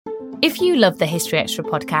If you love the History Extra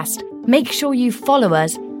podcast, make sure you follow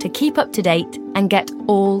us to keep up to date and get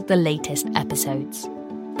all the latest episodes.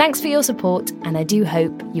 Thanks for your support, and I do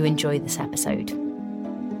hope you enjoy this episode.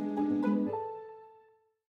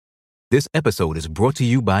 This episode is brought to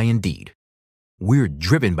you by Indeed. We're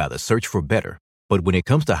driven by the search for better, but when it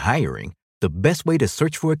comes to hiring, the best way to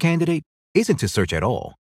search for a candidate isn't to search at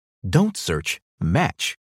all. Don't search,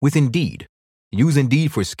 match with Indeed. Use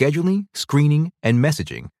Indeed for scheduling, screening, and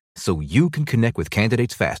messaging so you can connect with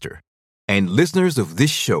candidates faster. And listeners of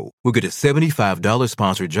this show will get a $75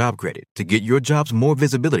 sponsored job credit to get your jobs more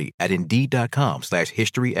visibility at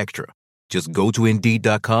Indeed.com/HistoryExtra. Just go to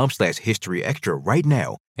Indeed.com/HistoryExtra right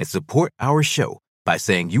now and support our show by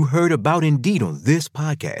saying you heard about Indeed on this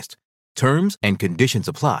podcast. Terms and conditions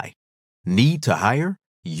apply. Need to hire?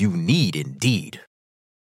 You need Indeed.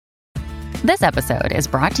 This episode is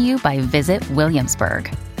brought to you by Visit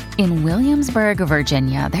Williamsburg. In Williamsburg,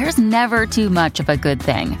 Virginia, there's never too much of a good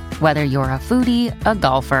thing. Whether you're a foodie, a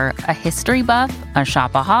golfer, a history buff, a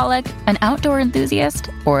shopaholic, an outdoor enthusiast,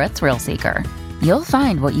 or a thrill seeker, you'll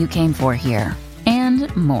find what you came for here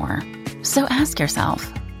and more. So ask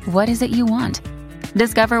yourself, what is it you want?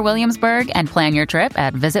 Discover Williamsburg and plan your trip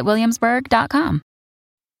at visitwilliamsburg.com.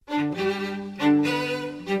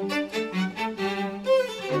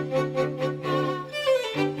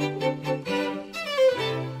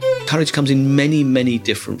 Courage comes in many, many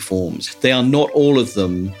different forms. They are not all of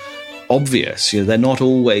them obvious. They're not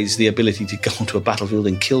always the ability to go onto a battlefield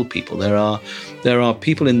and kill people. There are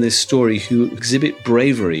people in this story who exhibit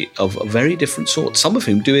bravery of a very different sort, some of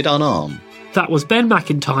whom do it unarmed. That was Ben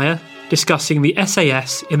Macintyre discussing the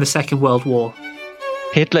SAS in the Second World War.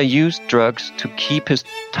 Hitler used drugs to keep his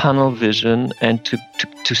tunnel vision and to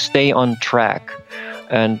stay on track.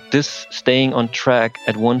 And this staying on track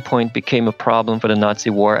at one point became a problem for the Nazi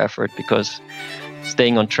war effort because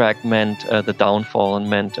staying on track meant the downfall and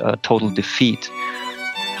meant total defeat.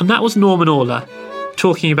 And that was Norman Ohler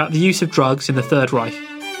talking about the use of drugs in the Third Reich.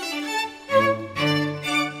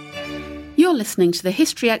 You're listening to the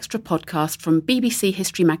History Extra podcast from BBC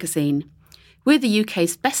History Magazine. We're the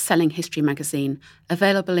UK's best-selling history magazine,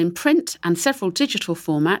 available in print and several digital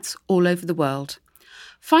formats all over the world.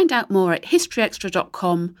 Find out more at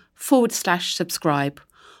historyextra.com/subscribe,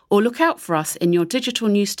 or look out for us in your digital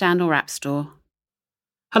newsstand or app store.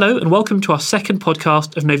 Hello and welcome to our second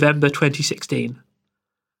podcast of November 2016.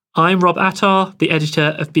 I'm Rob Attar, the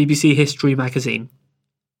editor of BBC History Magazine.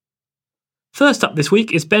 First up this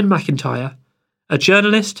week is Ben Macintyre, a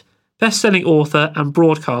journalist, best-selling author and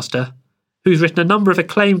broadcaster who's written a number of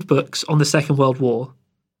acclaimed books on the Second World War.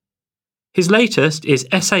 His latest is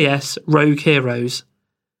SAS Rogue Heroes,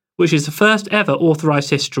 which is the first ever authorised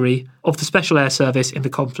history of the Special Air Service in the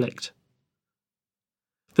conflict.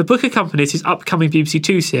 The book accompanies his upcoming BBC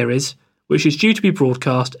Two series, which is due to be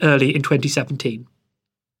broadcast early in 2017.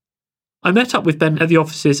 I met up with Ben at the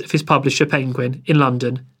offices of his publisher Penguin in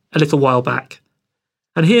London a little while back,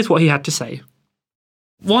 and here's what he had to say.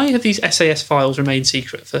 Why have these SAS files remained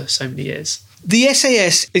secret for so many years? The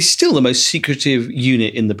SAS is still the most secretive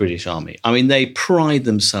unit in the British Army. I mean, they pride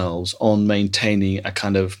themselves on maintaining a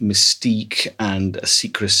kind of mystique and a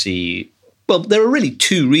secrecy. Well, there are really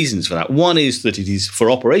two reasons for that. One is that it is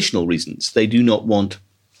for operational reasons. They do not want,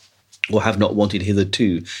 or have not wanted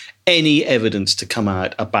hitherto, any evidence to come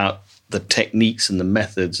out about the techniques and the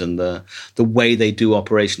methods and the way they do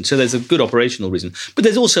operations. So there's a good operational reason. But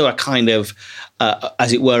there's also a kind of,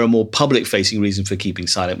 as it were, a more public-facing reason for keeping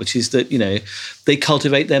silent, which is that, they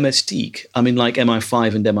cultivate their mystique. I mean, like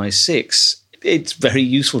MI5 and MI6, it's very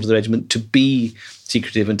useful to the regiment to be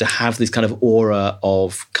secretive and to have this kind of aura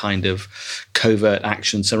of kind of covert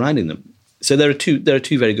action surrounding them. So there are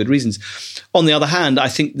two very good reasons. On the other hand, I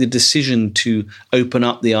think the decision to open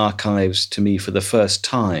up the archives to me for the first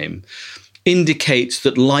time indicates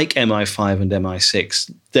that, like MI5 and MI6,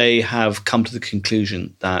 they have come to the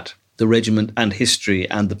conclusion that the regiment and history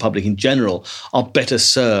and the public in general are better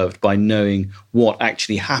served by knowing what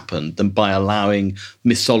actually happened than by allowing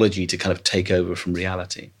mythology to kind of take over from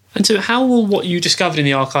reality. And so how will what you discovered in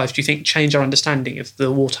the archives, do you think, change our understanding of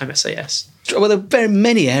the wartime SAS? Well, there are very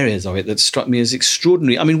many areas of it that struck me as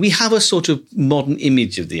extraordinary. I mean, we have a sort of modern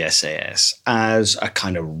image of the SAS as a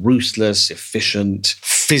kind of ruthless, efficient,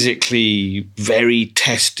 physically very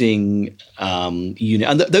testing unit.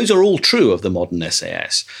 And those are all true of the modern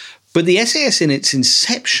SAS. But the SAS in its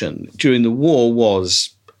inception during the war was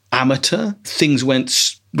amateur. Things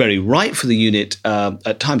went very right for the unit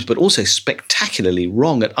at times, but also spectacularly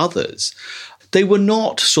wrong at others. They were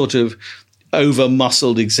not sort of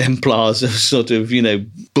over-muscled exemplars of sort of,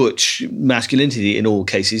 butch masculinity in all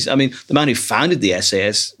cases. I mean, the man who founded the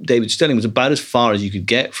SAS, David Stirling, was about as far as you could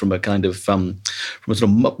get from a kind of from a sort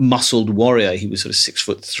of muscled warrior. He was sort of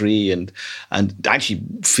 6'3" and actually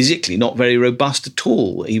physically not very robust at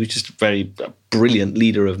all. He was just a very brilliant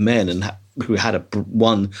leader of men and who had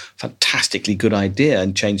one fantastically good idea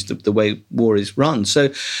and changed the way war is run. So,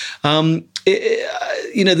 the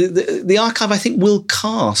archive, I think, will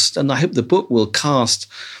cast, and I hope the book will cast,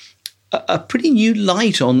 a pretty new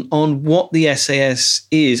light on what the SAS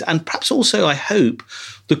is, and perhaps also, I hope,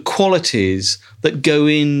 the qualities that go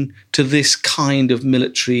into this kind of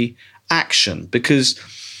military action, because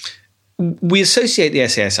we associate the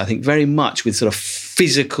SAS, I think, very much with sort of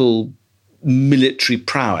physical military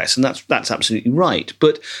prowess, and that's absolutely right.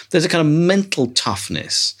 But there's a kind of mental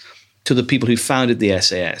toughness to the people who founded the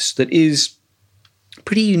SAS that is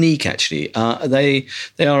pretty unique, actually. They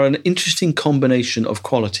are an interesting combination of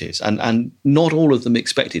qualities, and not all of them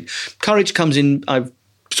expected. Courage comes in, I've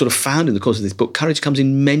sort of found in the course of this book, courage comes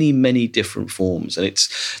in many, many different forms, and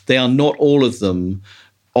they are not all of them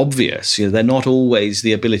obvious. They're not always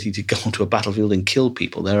the ability to go onto a battlefield and kill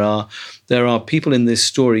people. There are people in this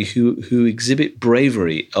story who exhibit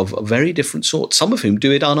bravery of a very different sort, some of whom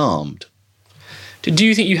do it unarmed. Do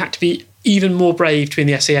you think you had to be even more brave to be in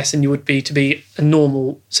the SAS than you would be to be a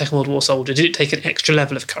normal Second World War soldier? Did it take an extra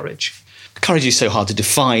level of courage? Courage is so hard to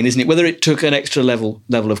define, isn't it? Whether it took an extra level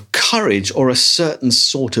of courage or a certain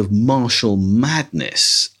sort of martial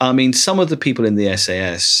madness. I mean, some of the people in the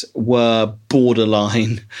SAS were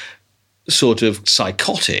borderline sort of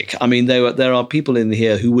psychotic. I mean, there are people in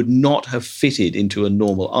here who would not have fitted into a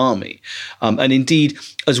normal army. And indeed,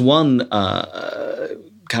 as one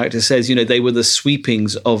character says, they were the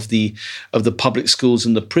sweepings of the public schools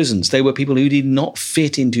and the prisons. They were people who did not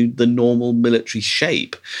fit into the normal military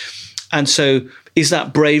shape. And so is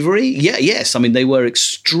that bravery? Yeah, yes. I mean, they were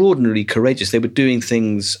extraordinarily courageous. They were doing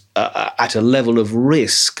things at a level of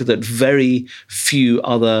risk that very few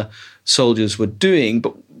other soldiers were doing.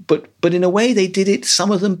 But in a way, they did it,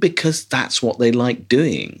 some of them, because that's what they like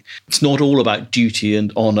doing. It's not all about duty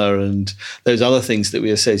and honour and those other things that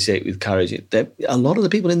we associate with courage. A lot of the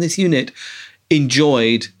people in this unit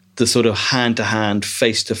enjoyed the sort of hand-to-hand,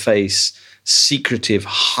 face-to-face, secretive,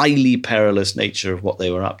 highly perilous nature of what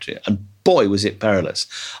they were up to. And boy, was it perilous.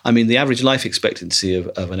 I mean, the average life expectancy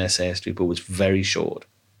of an SAS trooper was very short.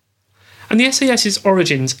 And the SAS's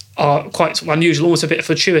origins are quite unusual, almost a bit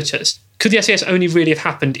fortuitous. Could the SAS only really have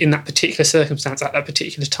happened in that particular circumstance at that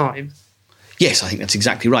particular time? Yes, I think that's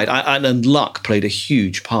exactly right. And luck played a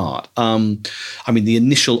huge part. I mean, the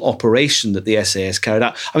initial operation that the SAS carried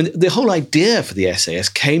out, I mean, the whole idea for the SAS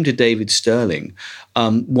came to David Stirling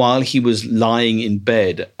while he was lying in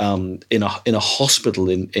bed in a hospital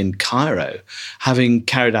in Cairo, having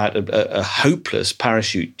carried out a hopeless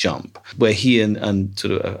parachute jump where he and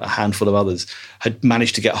sort of a handful of others had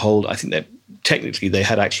managed to get hold, I think technically they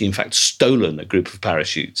had actually in fact stolen a group of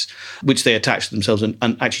parachutes, which they attached to themselves and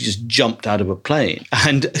actually just jumped out of a plane.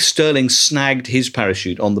 And Stirling snagged his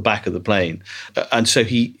parachute on the back of the plane. And so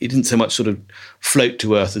he didn't so much sort of float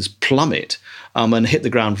to earth as plummet, and hit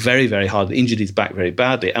the ground very, very hard, injured his back very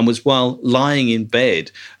badly, and was, while lying in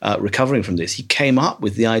bed recovering from this, he came up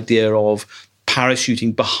with the idea of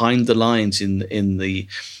parachuting behind the lines in the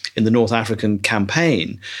North African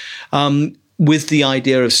campaign, with the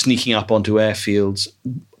idea of sneaking up onto airfields,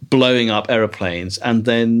 blowing up aeroplanes, and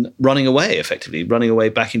then running away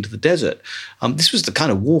back into the desert. This was the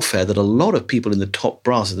kind of warfare that a lot of people in the top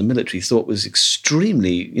brass of the military thought was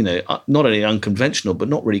extremely, not only unconventional, but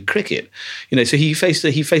not really cricket. So he faced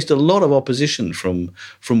a lot of opposition from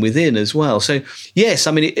within as well. So yes,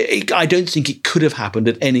 I mean, I don't think it could have happened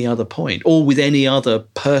at any other point or with any other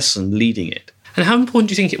person leading it. And how important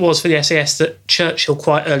do you think it was for the SAS that Churchill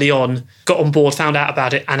quite early on got on board, found out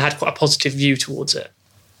about it, and had quite a positive view towards it?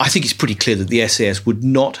 I think it's pretty clear that the SAS would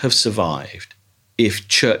not have survived if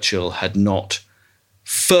Churchill had not,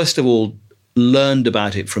 first of all, learned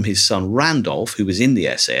about it from his son Randolph, who was in the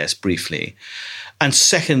SAS briefly, and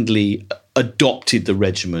secondly, adopted the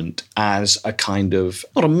regiment as a kind of,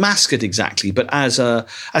 not a mascot exactly, but as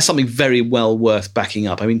something very well worth backing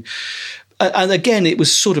up. I mean, and again, it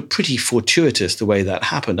was sort of pretty fortuitous the way that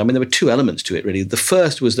happened. I mean, there were two elements to it, really. The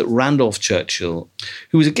first was that Randolph Churchill,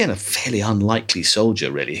 who was, again, a fairly unlikely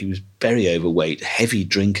soldier, really. He was very overweight, heavy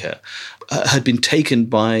drinker, had been taken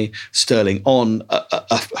by Sterling on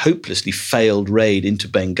a hopelessly failed raid into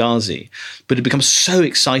Benghazi, but had become so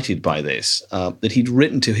excited by this that he'd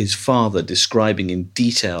written to his father describing in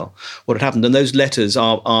detail what had happened. And those letters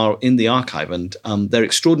are in the archive, and they're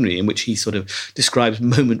extraordinary, in which he sort of describes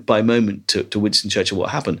moment by moment to Winston Churchill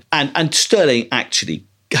what happened. And Sterling actually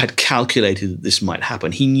had calculated that this might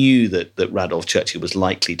happen. He knew that Radolf Churchill was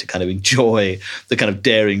likely to kind of enjoy the kind of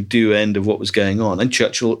daring do end of what was going on. And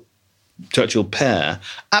Churchill père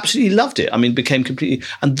absolutely loved it. I mean, became completely...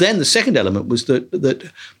 And then the second element was that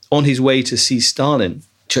on his way to see Stalin,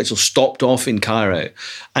 Churchill stopped off in Cairo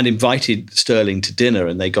and invited Sterling to dinner,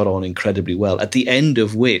 and they got on incredibly well, at the end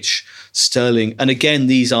of which Sterling... And again,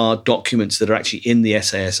 these are documents that are actually in the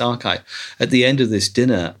SAS archive. At the end of this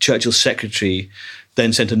dinner, Churchill's secretary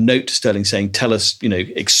then sent a note to Sterling saying, tell us,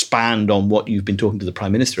 expand on what you've been talking to the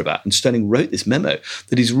Prime Minister about. And Sterling wrote this memo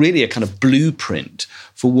that is really a kind of blueprint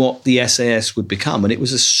for what the SAS would become. And it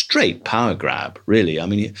was a straight power grab, really. I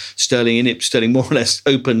mean, Sterling more or less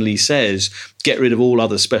openly says, get rid of all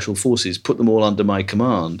other special forces, put them all under my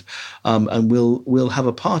command, and we'll have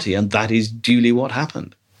a party. And that is duly what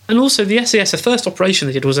happened. And also the SAS, the first operation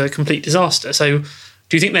they did was a complete disaster. So do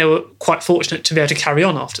you think they were quite fortunate to be able to carry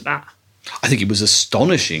on after that? I think it was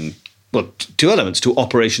astonishing. Well, two elements to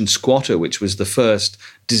Operation Squatter, which was the first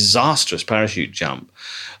disastrous parachute jump.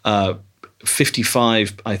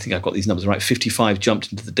 55, I think I've got these numbers right, 55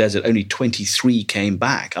 jumped into the desert, only 23 came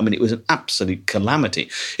back. I mean, it was an absolute calamity.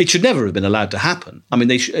 It should never have been allowed to happen. I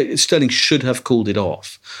mean, Sterling should have called it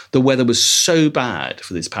off. The weather was so bad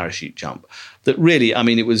for this parachute jump that really, I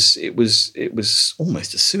mean, it was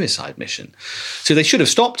almost a suicide mission. So they should have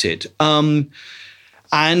stopped it.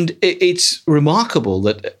 And it's remarkable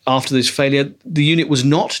that after this failure, the unit was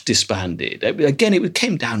not disbanded. Again, it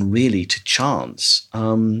came down really to chance.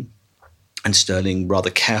 And Sterling rather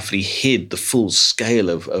carefully hid the full scale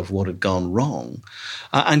of what had gone wrong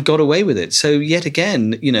and got away with it. So yet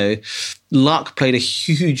again, luck played a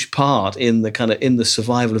huge part in the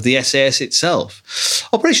survival of the SAS itself.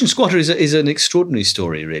 Operation Squatter is an extraordinary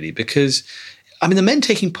story, really, because I mean, the men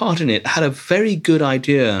taking part in it had a very good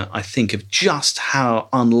idea, I think, of just how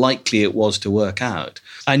unlikely it was to work out.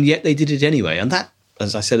 And yet they did it anyway. And that,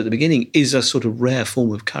 as I said at the beginning, is a sort of rare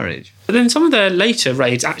form of courage. But then some of their later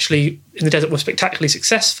raids actually in the desert were spectacularly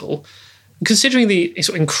successful. Considering the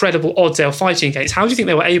sort of incredible odds they were fighting against, how do you think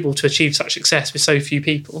they were able to achieve such success with so few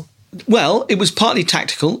people? Well, it was partly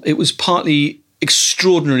tactical. It was partly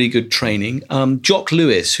extraordinarily good training. Jock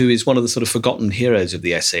Lewis, who is one of the sort of forgotten heroes of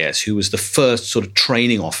the SAS, who was the first sort of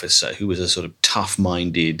training officer, who was a sort of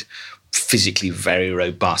tough-minded, physically very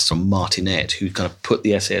robust, or martinet, who kind of put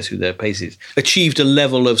the SAS through their paces, achieved a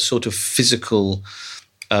level of sort of physical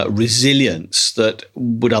resilience that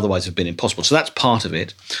would otherwise have been impossible. So that's part of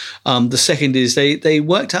it. The second is they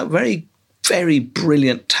worked out very, very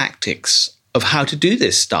brilliant tactics of how to do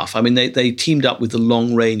this stuff. I mean, they teamed up with the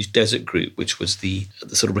Long Range Desert Group, which was the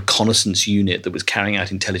sort of reconnaissance unit that was carrying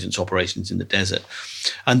out intelligence operations in the desert.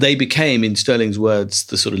 And they became, in Sterling's words,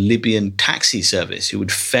 the sort of Libyan taxi service who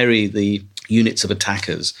would ferry the units of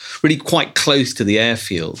attackers really quite close to the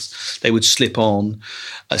airfields. They would slip onto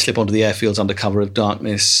the airfields under cover of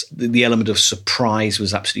darkness. The element of surprise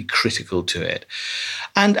was absolutely critical to it.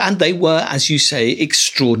 And they were, as you say,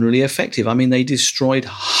 extraordinarily effective. I mean, they destroyed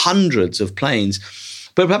hundreds of planes.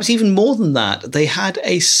 But perhaps even more than that, they had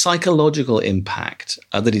a psychological impact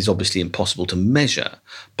that is obviously impossible to measure,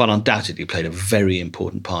 but undoubtedly played a very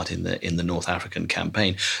important part in the North African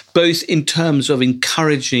campaign, both in terms of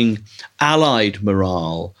encouraging Allied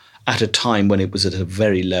morale at a time when it was at a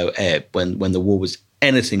very low ebb, when the war was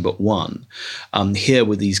anything but won. Here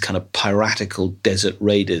were these kind of piratical desert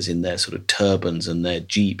raiders in their sort of turbans and their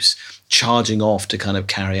jeeps charging off to kind of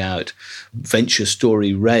carry out venture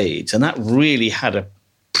story raids. And that really had a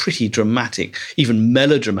pretty dramatic, even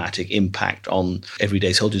melodramatic impact on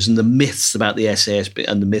everyday soldiers. And the myths about the SAS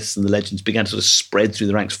and the myths and the legends began to sort of spread through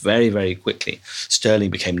the ranks very, very quickly. Sterling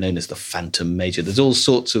became known as the Phantom Major. There's all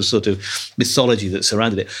sorts of sort of mythology that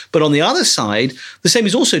surrounded it. But on the other side, the same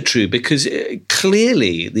is also true, because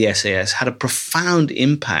clearly the SAS had a profound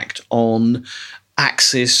impact on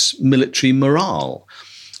Axis military morale.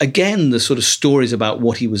 Again, the sort of stories about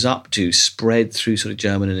what he was up to spread through sort of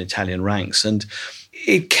German and Italian ranks. And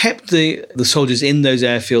it kept the soldiers in those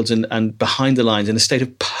airfields and behind the lines in a state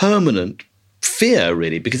of permanent fear,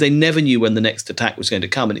 really, because they never knew when the next attack was going to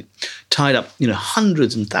come. And it tied up,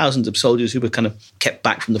 hundreds and thousands of soldiers who were kind of kept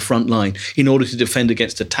back from the front line in order to defend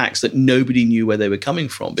against attacks that nobody knew where they were coming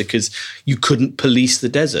from, because you couldn't police the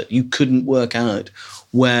desert. You couldn't work out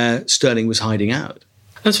where Sterling was hiding out.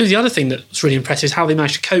 And so the other thing that's really impressive is how they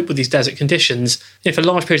managed to cope with these desert conditions. For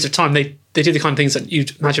large periods of time, they did the kind of things that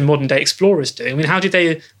you'd imagine modern-day explorers do. I mean, how did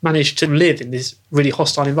they manage to live in this really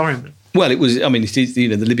hostile environment? Well, it was. I mean,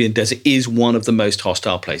 the Libyan desert is one of the most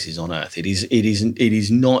hostile places on Earth. It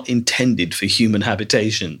is not intended for human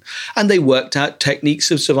habitation, and they worked out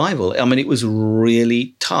techniques of survival. I mean, it was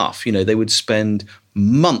really tough. They would spend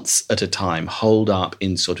months at a time holed up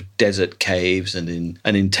in sort of desert caves and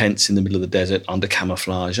in tents in the middle of the desert under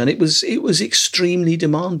camouflage, and it was extremely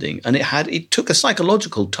demanding, and it took a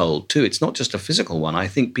psychological toll too. It's not just a physical one. I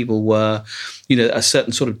think people were, a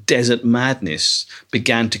certain sort of desert madness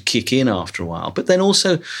began to kick in after a while. But then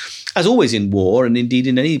also, as always in war, and indeed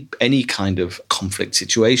in any kind of conflict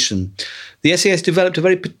situation, the SAS developed a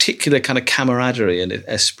very particular kind of camaraderie and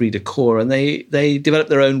esprit de corps, and they developed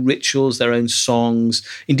their own rituals, their own songs,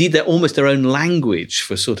 indeed almost their own language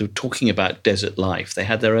for sort of talking about desert life. They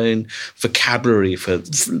had their own vocabulary for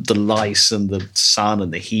the lice and the sun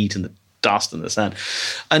and the heat and the dust and the sand.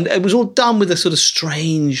 And it was all done with a sort of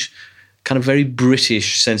strange, kind of very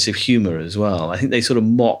British sense of humour as well. I think they sort of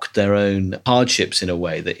mocked their own hardships in a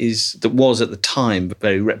way that was at the time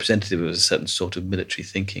very representative of a certain sort of military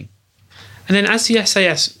thinking. And then as the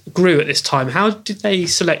SAS grew at this time, how did they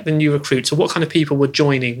select the new recruits, or what kind of people were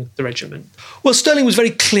joining the regiment? Well, Stirling was very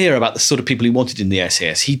clear about the sort of people he wanted in the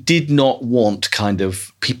SAS. He did not want kind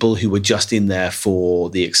of people who were just in there for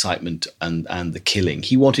the excitement and the killing.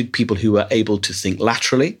 He wanted people who were able to think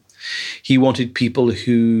laterally. He wanted people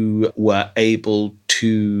who were able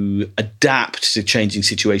to adapt to changing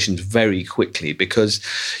situations very quickly, because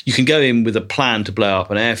you can go in with a plan to blow up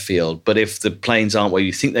an airfield, but if the planes aren't where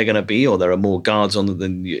you think they're going to be, or there are more guards on them,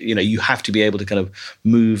 then you have to be able to kind of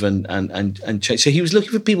move and change. So he was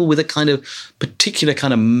looking for people with a kind of particular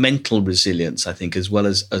kind of mental resilience, I think, as well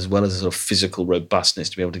as a sort of physical robustness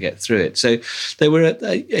to be able to get through it. So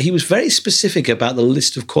he was very specific about the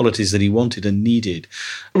list of qualities that he wanted and needed.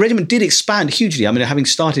 The regiment did expand hugely. I mean, having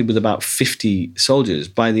started with about 50 soldiers,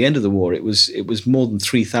 by the end of the war, it was more than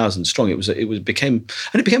 3,000 strong. It became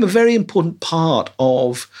a very important part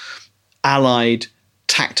of Allied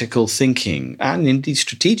tactical thinking and indeed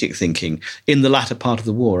strategic thinking in the latter part of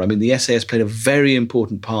the war. I mean, the SAS played a very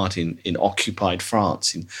important part in occupied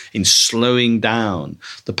France, in slowing down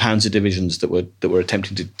the panzer divisions that were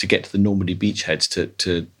attempting to get to the Normandy beachheads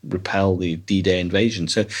to repel the D-Day invasion.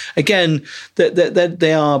 So again,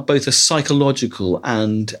 they are both a psychological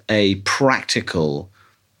and a practical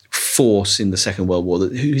force in the Second World War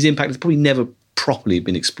whose impact has probably never properly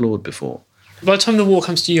been explored before. By the time the war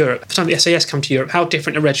comes to Europe, by the time the SAS come to Europe, how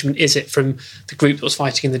different a regiment is it from the group that was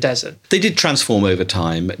fighting in the desert? They did transform over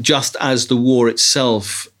time, just as the war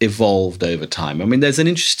itself evolved over time. I mean, there's an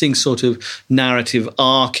interesting sort of narrative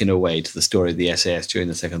arc, in a way, to the story of the SAS during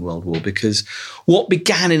the Second World War, because what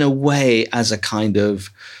began in a way as a kind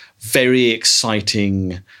of very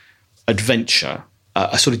exciting adventure,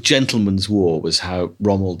 a sort of gentleman's war, was how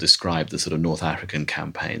Rommel described the sort of North African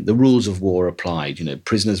campaign. The rules of war applied.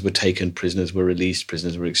 Prisoners were taken, prisoners were released,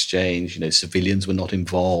 prisoners were exchanged. Civilians were not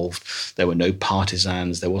involved. There were no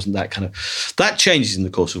partisans. There wasn't that kind of... That changes in the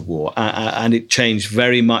course of war, and it changed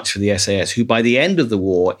very much for the SAS, who by the end of the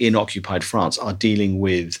war in occupied France are dealing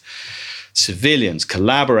with civilians,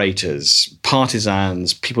 collaborators,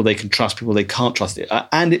 partisans, people they can trust, people they can't trust.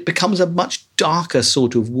 And it becomes a much darker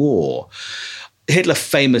sort of war. Hitler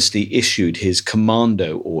famously issued his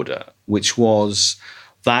commando order, which was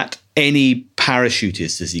that any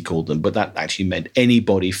parachutists, as he called them, but that actually meant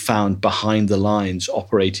anybody found behind the lines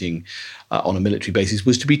operating on a military basis,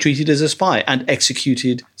 was to be treated as a spy and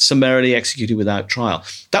summarily executed without trial.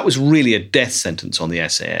 That was really a death sentence on the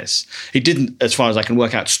SAS. It didn't, as far as I can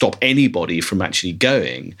work out, stop anybody from actually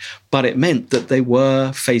going, but it meant that they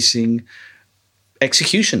were facing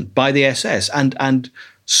execution by the SS, and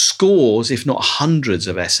scores, if not hundreds,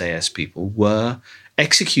 of SAS people were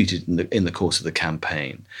executed in the course of the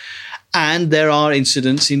campaign. And there are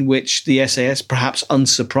incidents in which the SAS, perhaps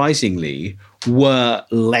unsurprisingly, were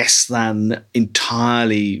less than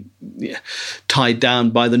entirely tied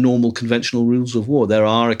down by the normal conventional rules of war. There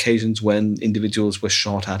are occasions when individuals were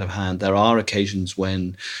shot out of hand. There are occasions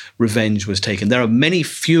when revenge was taken. There are many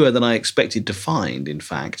fewer than I expected to find, in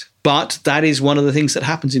fact. But that is one of the things that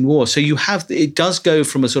happens in war. So it does go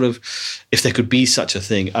from a sort of, if there could be such a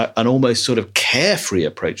thing, an almost sort of carefree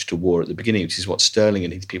approach to war at the beginning, which is what Stirling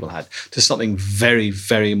and his people had, to something very,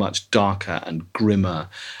 very much darker and grimmer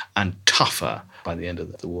and tougher by the end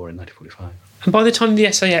of the war in 1945. And by the time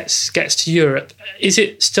the SAS gets to Europe, is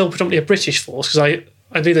it still predominantly a British force? Because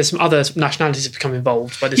I believe there's some other nationalities have become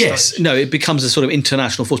involved by this Yes, stage. no, it becomes a sort of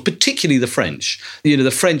international force, particularly the French.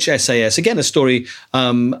 The French SAS, again, a story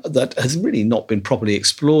that has really not been properly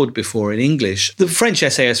explored before in English. The French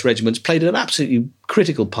SAS regiments played an absolutely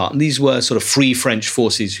critical part. And these were sort of free French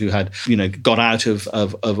forces who had, got out of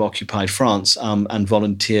occupied France and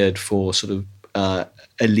volunteered for sort of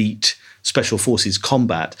elite special forces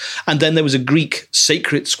combat. And then there was a Greek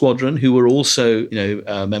sacred squadron who were also,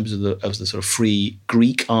 members of the sort of free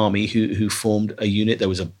Greek army who formed a unit. There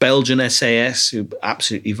was a Belgian SAS who were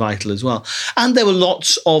absolutely vital as well. And there were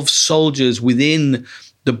lots of soldiers within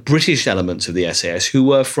the British elements of the SAS who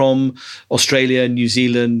were from Australia, New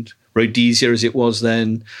Zealand, Rhodesia as it was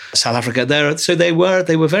then, South Africa. So they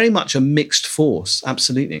were very much a mixed force,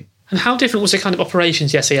 absolutely. And how different was the kind of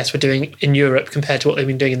operations the SAS were doing in Europe compared to what they've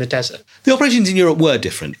been doing in the desert? The operations in Europe were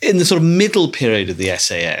different. In the sort of middle period of the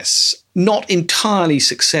SAS, not entirely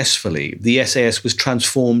successfully, the SAS was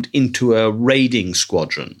transformed into a raiding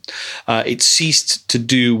squadron. It ceased to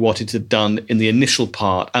do what it had done in the initial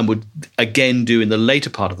part and would again do in the later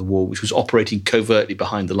part of the war, which was operating covertly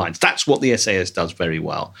behind the lines. That's what the SAS does very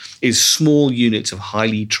well, is small units of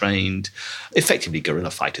highly trained, effectively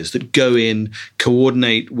guerrilla fighters that go in,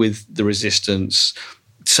 coordinate with the resistance,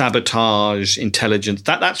 sabotage, intelligence.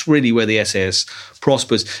 That's really where the SAS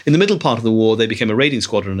prospers. In the middle part of the war, they became a raiding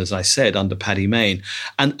squadron, as I said, under Paddy Mayne.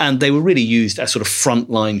 And they were really used as sort of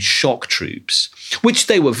frontline shock troops, which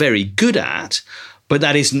they were very good at, but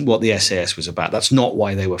that isn't what the SAS was about. That's not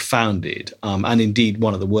why they were founded. And indeed,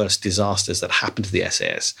 one of the worst disasters that happened to the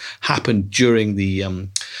SAS happened during the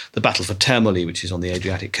Battle for Termoli, which is on the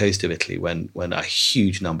Adriatic coast of Italy, when a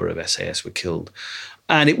huge number of SAS were killed.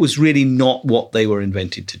 And it was really not what they were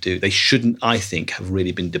invented to do. They shouldn't, I think, have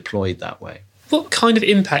really been deployed that way. What kind of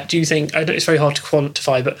impact do you think, I know it's very hard to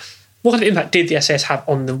quantify, but what kind of impact did the SAS have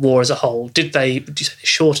on the war as a whole? Do you say they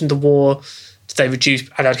shortened the war? Did they reduce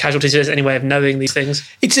Allied casualties? Is there any way of knowing these things?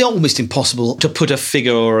 It's almost impossible to put a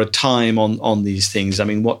figure or a time on these things. I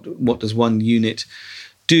mean, what does one unit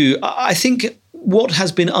do? I think what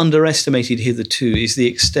has been underestimated hitherto is the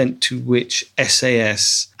extent to which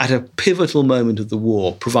SAS, at a pivotal moment of the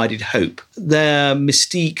war, provided hope. Their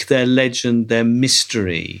mystique, their legend, their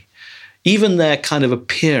mystery, even their kind of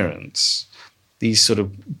appearance, these sort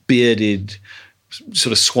of bearded,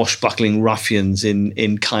 sort of swashbuckling ruffians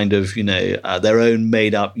in kind of, their own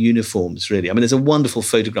made-up uniforms, really. I mean, there's a wonderful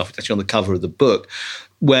photograph, it's actually on the cover of the book,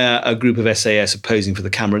 where a group of SAS are posing for the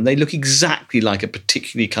camera, and they look exactly like a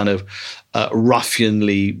particularly kind of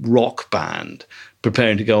ruffianly rock band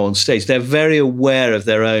preparing to go on stage. They're very aware of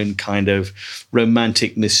their own kind of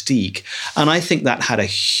romantic mystique. And I think that had a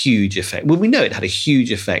huge effect. Well, we know it had a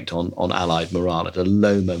huge effect on Allied morale at a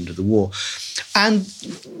low moment of the war. And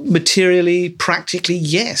materially, practically,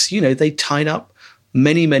 yes, they tied up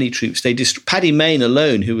many, many troops. Paddy Mayne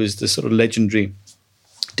alone, who was the sort of legendary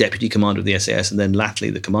deputy commander of the SAS and then latterly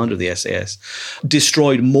the commander of the SAS,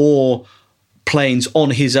 destroyed more planes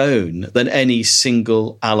on his own than any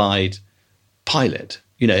single Allied pilot.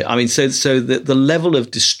 So the level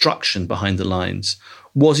of destruction behind the lines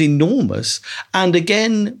was enormous. And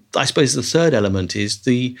again, I suppose the third element is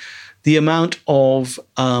the amount of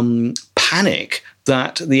panic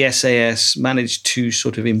that the SAS managed to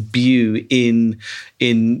sort of imbue in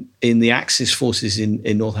the Axis forces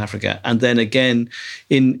in North Africa, and then again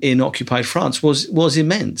in occupied France was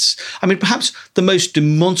immense. I mean, perhaps the most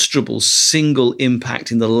demonstrable single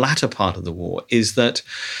impact in the latter part of the war is that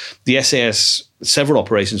the SAS, several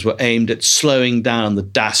operations were aimed at slowing down the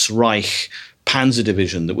Das Reich Panzer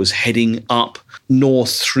Division that was heading up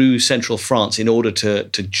north through central France in order to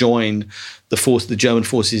join the German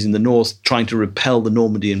forces in the north, trying to repel the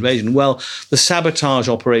Normandy invasion. Well, the sabotage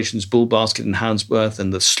operations, Bull Basket and Houndsworth,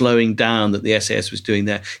 and the slowing down that the SAS was doing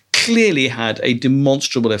there clearly had a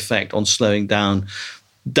demonstrable effect on slowing down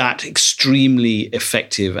that extremely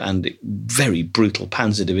effective and very brutal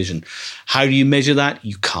Panzer Division. How do you measure that?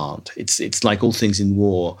 You can't. It's like all things in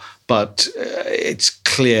war, but it's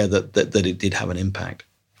clear that it did have an impact.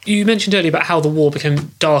 You mentioned earlier about how the war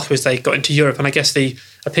became darker as they got into Europe, and I guess the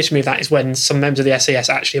epitome of that is when some members of the SAS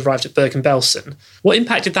actually arrived at Bergen-Belsen. What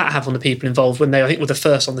impact did that have on the people involved when they, I think, were the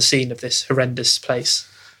first on the scene of this horrendous place?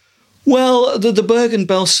 Well, the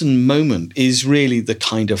Bergen-Belsen moment is really the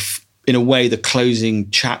kind of, in a way, the closing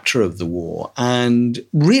chapter of the war, and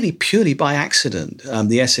really purely by accident.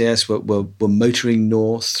 The SAS were motoring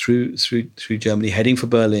north through Germany, heading for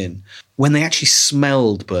Berlin, when they actually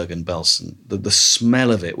smelled Bergen-Belsen. The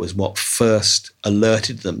smell of it was what first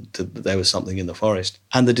alerted them that there was something in the forest.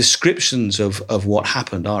 And the descriptions of what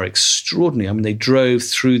happened are extraordinary. I mean, they drove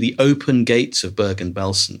through the open gates of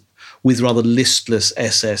Bergen-Belsen, with rather listless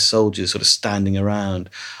SS soldiers sort of standing around,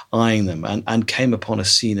 eyeing them, and came upon a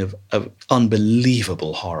scene of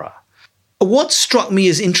unbelievable horror. What struck me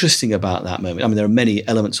as interesting about that moment, I mean, there are many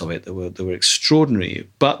elements of it that were extraordinary,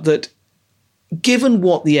 but that given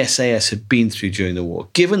what the SAS had been through during the war,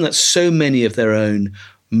 given that so many of their own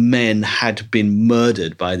men had been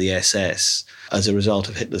murdered by the SS as a result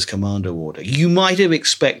of Hitler's commando order, you might have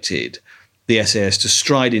expected the SAS to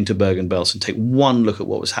stride into Bergen-Belsen, take one look at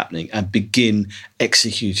what was happening and begin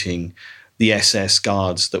executing the SS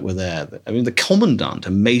guards that were there. I mean, the commandant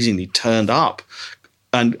amazingly turned up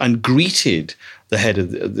and greeted the head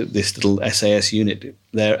of this little SAS unit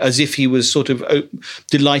there as if he was sort of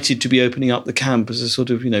delighted to be opening up the camp as a sort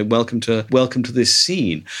of, welcome to this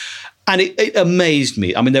scene. And it amazed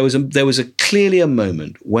me. I mean, there was clearly a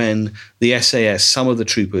moment when the SAS, some of the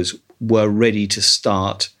troopers, were ready to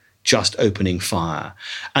start just opening fire.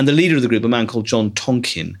 And the leader of the group, a man called John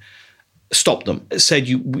Tonkin, stopped them, said,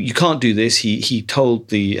 you can't do this. He told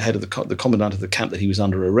the head of the commandant of the camp that he was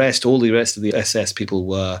under arrest. All the rest of the SS people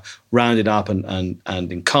were rounded up and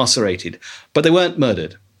incarcerated, but they weren't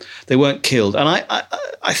murdered. They weren't killed. And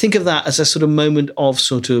I think of that as a sort of moment of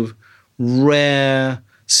sort of rare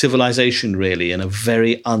civilization, really, in a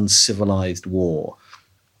very uncivilized war.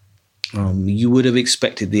 You would have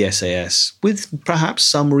expected the SAS, with perhaps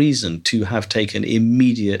some reason, to have taken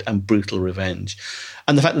immediate and brutal revenge.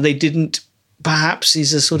 And the fact that they didn't, perhaps,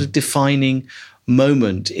 is a sort of defining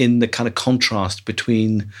moment in the kind of contrast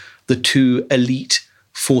between the two elite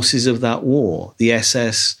forces of that war, the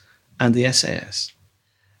SS and the SAS.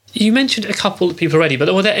 You mentioned a couple of people already,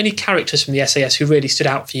 but were there any characters from the SAS who really stood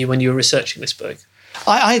out for you when you were researching this book?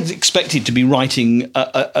 I had expected to be writing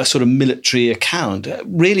a sort of military account.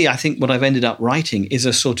 Really, I think what I've ended up writing is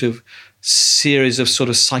a sort of series of sort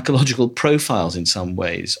of psychological profiles in some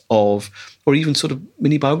ways or even sort of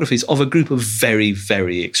mini biographies of a group of very,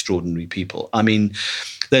 very extraordinary people. I mean,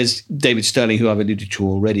 there's David Stirling, who I've alluded to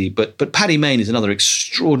already, but Paddy Mayne is another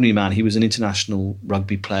extraordinary man. He was an international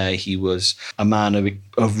rugby player. He was a man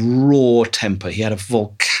of raw temper. He had a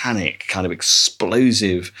volcanic kind of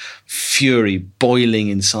explosive fury boiling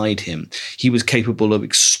inside him. He was capable of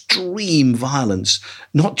extreme violence,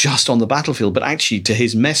 not just on the battlefield, but actually to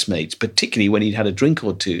his messmates, particularly when he'd had a drink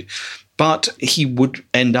or two. But he would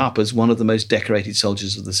end up as one of the most decorated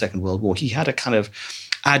soldiers of the Second World War. He had a kind of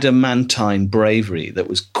adamantine bravery that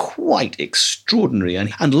was quite extraordinary,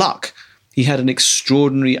 and luck. He had an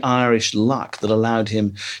extraordinary Irish luck that allowed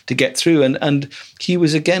him to get through, and he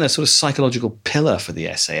was again a sort of psychological pillar for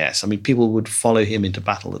the SAS. I mean, people would follow him into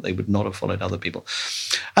battle that they would not have followed other people.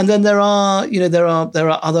 And then there are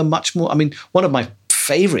other much more. I mean, one of my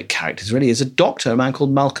favourite characters really is a doctor, a man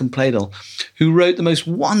called Malcolm Pladle, who wrote the most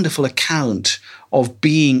wonderful account of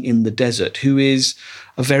being in the desert, who was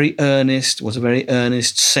a very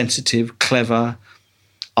earnest, sensitive, clever,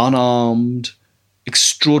 unarmed,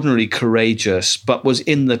 extraordinarily courageous, but was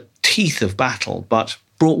in the teeth of battle, but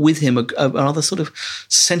brought with him a rather sort of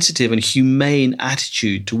sensitive and humane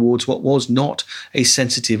attitude towards what was not a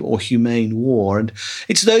sensitive or humane war. And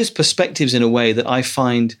it's those perspectives, in a way, that I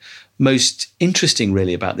find most interesting,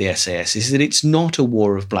 really, about the SAS, is that it's not a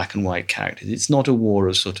war of black and white characters. It's not a war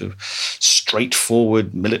of sort of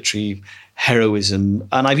straightforward military heroism.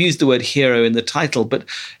 And I've used the word hero in the title, but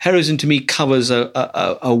heroism to me covers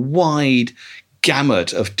a wide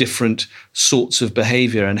gamut of different sorts of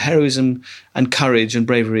behavior, and heroism and courage and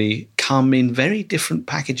bravery come in very different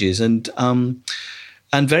packages and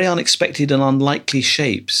very unexpected and unlikely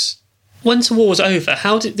shapes. Once the war was over,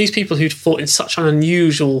 how did these people who'd fought in such an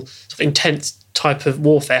unusual, sort of intense type of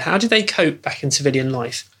warfare, how did they cope back in civilian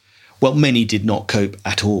life? Well, many did not cope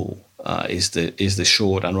at all, is the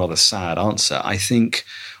short and rather sad answer. I think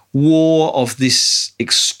war of this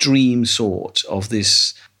extreme sort, of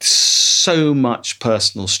this so much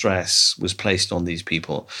personal stress was placed on these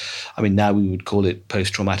people. I mean, now we would call it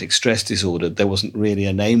post-traumatic stress disorder. There wasn't really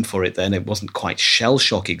a name for it then. It wasn't quite shell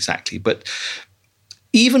shock exactly, but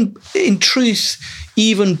even in truth,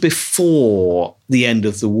 even before the end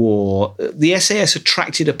of the war, the SAS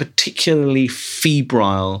attracted a particularly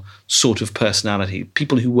febrile sort of personality.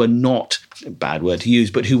 People who were not, a bad word to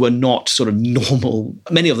use, but who were not sort of normal.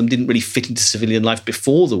 Many of them didn't really fit into civilian life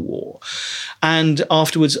before the war. And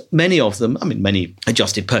afterwards, many of them, I mean, many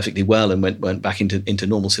adjusted perfectly well and went back into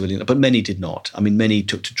normal civilian life, but many did not. I mean, many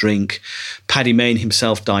took to drink. Paddy Mayne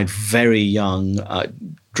himself died very young,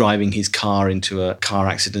 driving his car into a car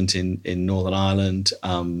accident in Northern Ireland.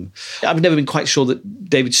 I've never been quite sure that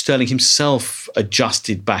David Stirling himself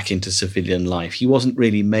adjusted back into civilian life. He wasn't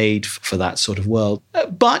really made for that sort of world.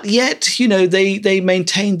 But yet, you know, they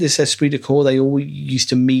maintained this esprit de corps. They all used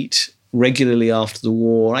to meet regularly after the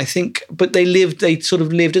war, I think, but they sort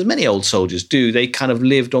of lived as many old soldiers do. They kind of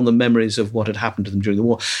lived on the memories of what had happened to them during the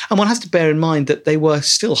war. And one has to bear in mind that they were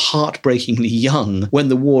still heartbreakingly young when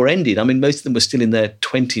the war ended. I mean, most of them were still in their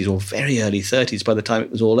 20s or very early 30s by the time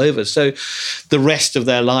it was all over. So the rest of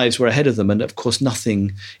their lives were ahead of them. And of course,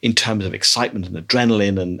 nothing in terms of excitement and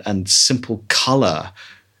adrenaline and simple colour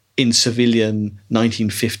in civilian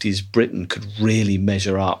 1950s Britain could really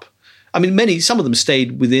measure up. I mean, some of them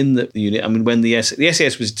stayed within the unit. I mean, when the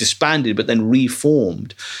SAS was disbanded but then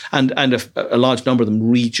reformed, and a large number of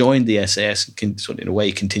them rejoined the SAS and sort of in a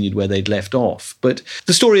way continued where they'd left off. But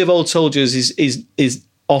the story of old soldiers is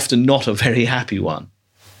often not a very happy one.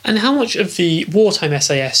 And how much of the wartime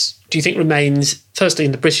SAS do you think remains, firstly,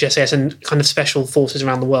 in the British SAS and kind of special forces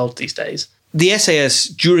around the world these days? The SAS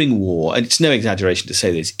during war, and it's no exaggeration to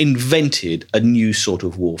say this, invented a new sort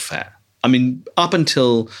of warfare. I mean, up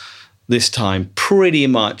until this time, pretty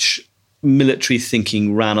much military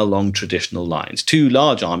thinking ran along traditional lines. Two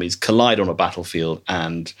large armies collide on a battlefield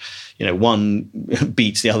and, you know, one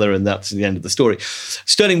beats the other and that's the end of the story.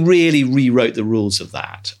 Stirling really rewrote the rules of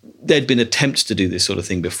that. There'd been attempts to do this sort of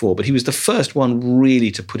thing before, but he was the first one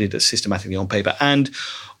really to put it systematically on paper. And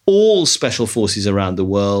all special forces around the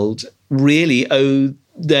world really owe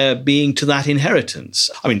their being to that inheritance.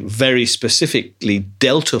 I mean, very specifically,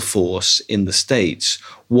 Delta Force in the States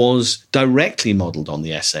was directly modelled on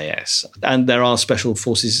the SAS. And there are special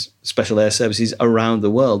forces, special air services around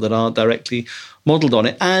the world that are directly modelled on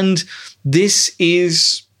it. And this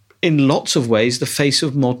is, in lots of ways, the face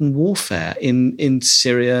of modern warfare in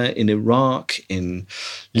Syria, in Iraq, in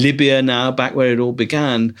Libya now, back where it all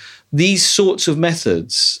began. These sorts of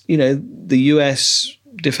methods, you know, the US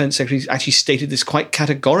Defense Secretary actually stated this quite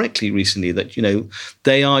categorically recently, that, you know,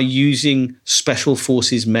 they are using special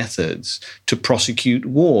forces methods to prosecute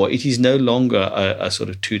war. It is no longer a sort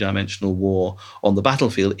of two-dimensional war on the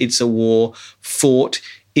battlefield. It's a war fought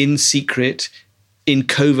in secret, in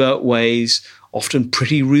covert ways, often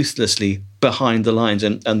pretty ruthlessly behind the lines.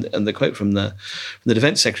 And the quote from the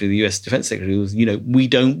Defense Secretary, the US Defense Secretary, was, you know, we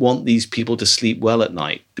don't want these people to sleep well at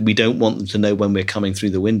night. We don't want them to know when we're coming through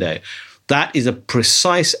the window. That is a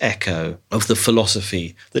precise echo of the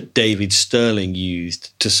philosophy that David Stirling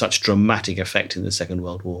used to such dramatic effect in the Second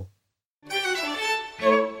World War.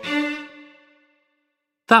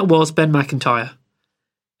 That was Ben Macintyre.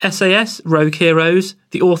 SAS Rogue Heroes,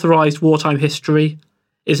 the authorised wartime history,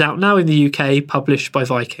 is out now in the UK, published by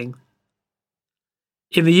Viking.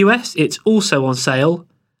 In the US, it's also on sale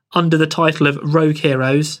under the title of Rogue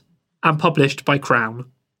Heroes and published by Crown.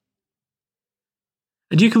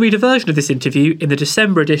 And you can read a version of this interview in the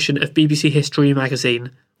December edition of BBC History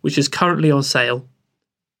magazine, which is currently on sale.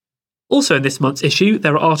 Also in this month's issue,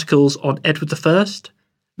 there are articles on Edward I,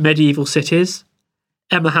 medieval cities,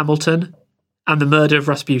 Emma Hamilton, and the murder of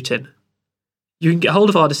Rasputin. You can get hold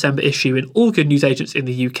of our December issue in all good newsagents in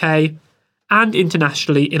the UK and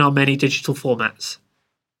internationally in our many digital formats.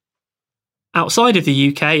 Outside of the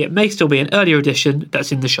UK, it may still be an earlier edition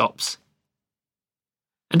that's in the shops.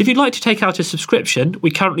 And if you'd like to take out a subscription, we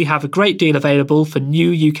currently have a great deal available for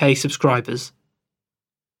new UK subscribers.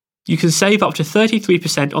 You can save up to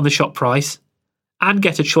 33% on the shop price and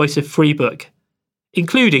get a choice of free book,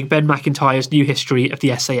 including Ben Macintyre's new history of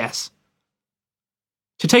the SAS.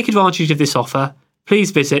 To take advantage of this offer,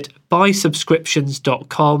 please visit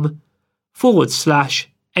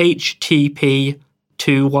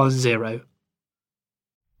buysubscriptions.com/HTP210.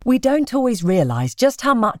 We don't always realise just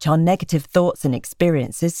how much our negative thoughts and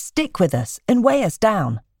experiences stick with us and weigh us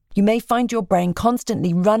down. You may find your brain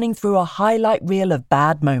constantly running through a highlight reel of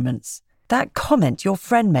bad moments. That comment your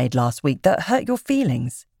friend made last week that hurt your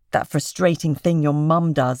feelings. That frustrating thing your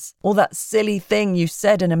mum does. Or that silly thing you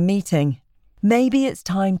said in a meeting. Maybe it's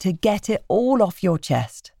time to get it all off your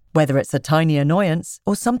chest. Whether it's a tiny annoyance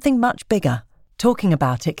or something much bigger, talking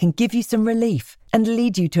about it can give you some relief and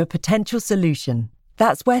lead you to a potential solution.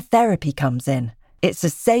 That's where therapy comes in. It's a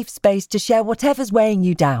safe space to share whatever's weighing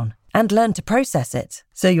you down and learn to process it,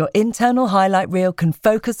 so your internal highlight reel can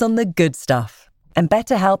focus on the good stuff. And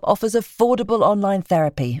BetterHelp offers affordable online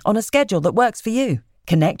therapy on a schedule that works for you.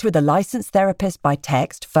 Connect with a licensed therapist by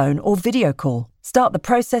text, phone, or video call. Start the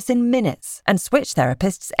process in minutes and switch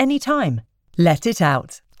therapists anytime. Let it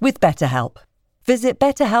out with BetterHelp. Visit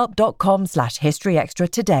betterhelp.com/historyextra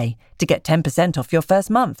today to get 10% off your first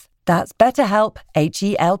month. That's BetterHelp,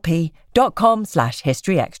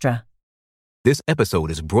 HELP.com/historyextra. This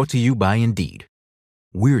episode is brought to you by Indeed.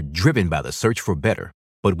 We're driven by the search for better,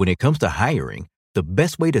 but when it comes to hiring, the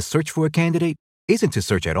best way to search for a candidate isn't to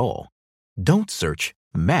search at all. Don't search,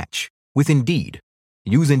 match with Indeed.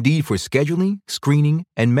 Use Indeed for scheduling, screening,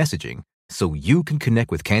 and messaging so you can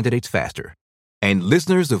connect with candidates faster. And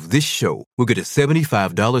listeners of this show will get a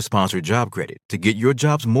 $75 sponsored job credit to get your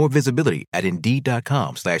jobs more visibility at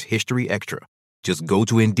Indeed.com/historyextra. Just go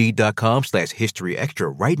to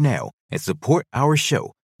Indeed.com/historyextra right now and support our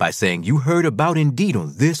show by saying you heard about Indeed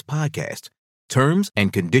on this podcast. Terms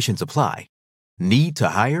and conditions apply. Need to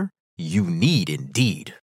hire? You need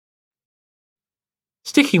Indeed.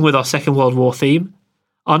 Sticking with our Second World War theme,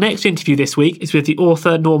 our next interview this week is with the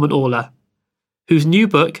author Norman Ohler, whose new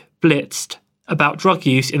book, Blitzed, about drug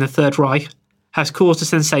use in the Third Reich, has caused a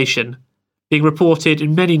sensation, being reported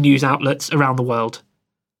in many news outlets around the world.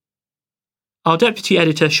 Our deputy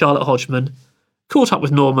editor, Charlotte Hodgman, caught up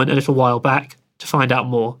with Norman a little while back to find out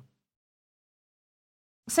more.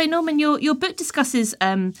 So, Norman, your book discusses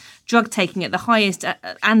drug taking at the highest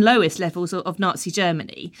and lowest levels of Nazi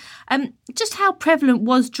Germany. Just how prevalent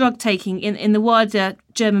was drug taking in the wider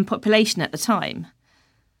German population at the time?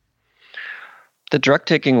 The drug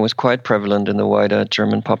taking was quite prevalent in the wider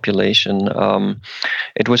German population.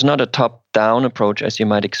 It was not a top-down approach as you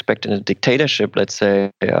might expect in a dictatorship. Let's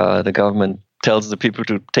say the government tells the people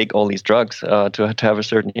to take all these drugs to have a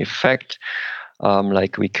certain effect.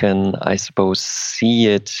 Like we can, I suppose, see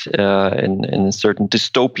it in certain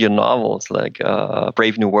dystopian novels like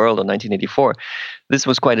Brave New World or 1984. This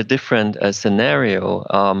was quite a different scenario.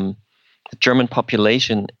 The German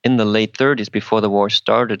population in the late 30s, before the war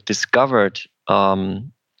started, discovered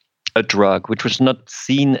a drug which was not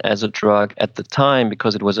seen as a drug at the time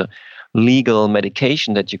because it was a legal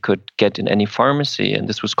medication that you could get in any pharmacy, and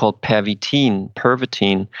this was called Pervitin.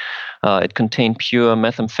 It contained pure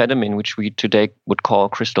methamphetamine, which we today would call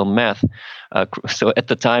crystal meth. So at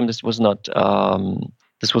the time, this was not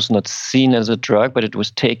seen as a drug, but it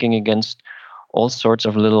was taken against all sorts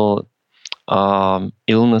of little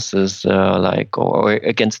illnesses, or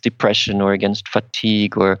against depression or against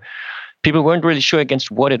fatigue, or people weren't really sure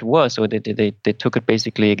against what it was, so they took it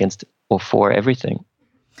basically against or for everything.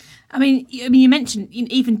 I mean, you mentioned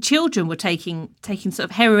even children were taking sort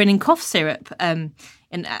of heroin and cough syrup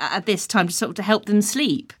at this time to help them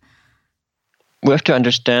sleep. We have to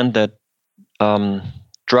understand that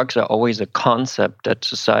drugs are always a concept that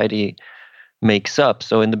society makes up.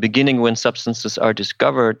 So in the beginning, when substances are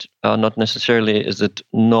discovered, not necessarily is it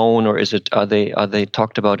known or are they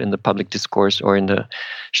talked about in the public discourse or in the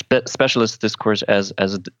specialist discourse as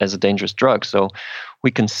a dangerous drug. So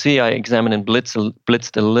we can see, I examine and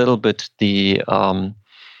blitzed a little bit the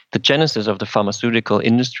genesis of the pharmaceutical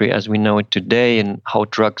industry as we know it today and how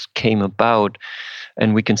drugs came about,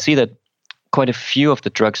 and we can see that quite a few of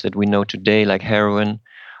the drugs that we know today, like heroin,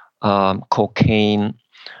 cocaine,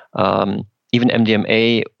 even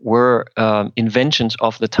MDMA, were inventions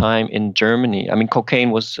of the time in Germany. I mean,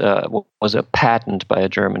 cocaine was a patent by a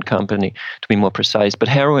German company, to be more precise. But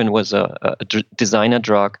heroin was a designer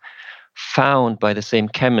drug found by the same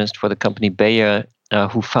chemist for the company Bayer,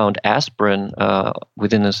 who found aspirin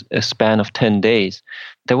within a span of 10 days.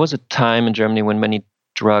 There was a time in Germany when many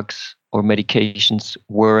drugs or medications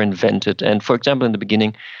were invented. And for example, in the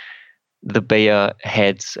beginning, the Bayer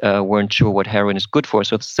heads weren't sure what heroin is good for,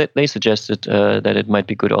 so they suggested that it might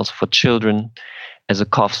be good also for children as a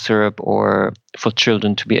cough syrup or for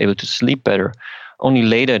children to be able to sleep better. Only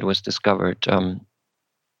later it was discovered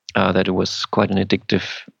that it was quite an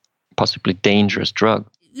addictive, possibly dangerous drug.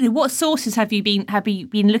 What sources have you been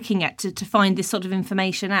looking at to find this sort of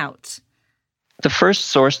information out? The first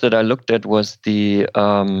source that I looked at was the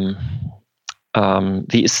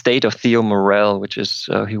estate of Theo Morell, which is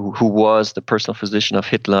who was the personal physician of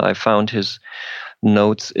Hitler. I found his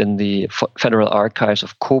notes in the Federal Archives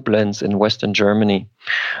of Koblenz in Western Germany,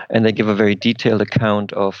 and they give a very detailed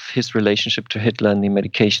account of his relationship to Hitler and the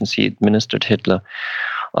medications he administered Hitler.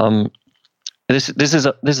 This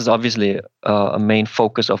is obviously a main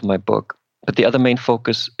focus of my book, but the other main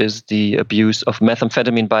focus is the abuse of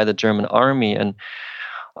methamphetamine by the German army, and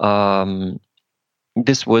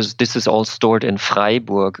this is all stored in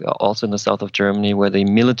Freiburg, also in the south of Germany, where the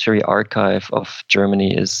military archive of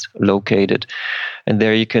Germany is located. And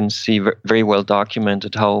there you can see very well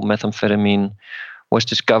documented how methamphetamine was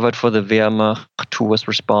discovered for the Wehrmacht, who was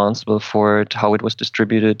responsible for it, how it was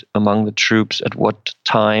distributed among the troops, at what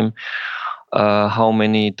time, how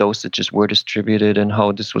many dosages were distributed, and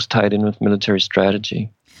how this was tied in with military strategy.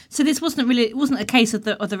 So this it wasn't a case of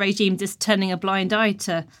the regime just turning a blind eye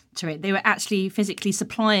to it. They were actually physically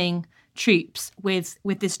supplying troops with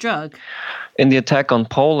this drug. In the attack on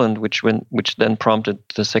Poland, which then prompted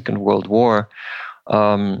the Second World War,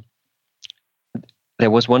 there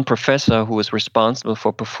was one professor who was responsible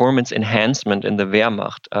for performance enhancement in the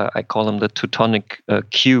Wehrmacht. I call him the Teutonic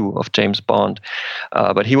Q of James Bond,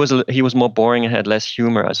 but he was more boring and had less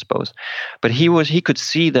humor, I suppose. But he could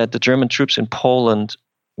see that the German troops in Poland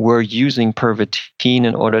were using Pervitin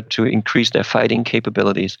in order to increase their fighting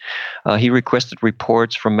capabilities. He requested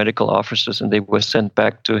reports from medical officers, and they were sent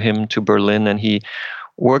back to him to Berlin. And he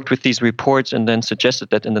worked with these reports, and then suggested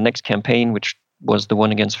that in the next campaign, which was the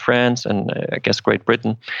one against France and I guess Great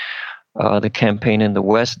Britain, the campaign in the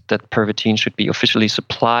West, that Pervitin should be officially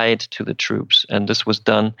supplied to the troops. And this was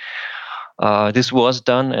done.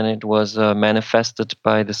 And it was manifested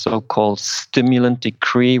by the so-called Stimulant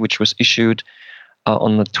Decree, which was issued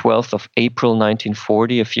on the 12th of April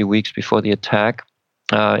 1940, a few weeks before the attack.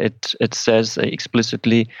 It says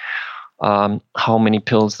explicitly how many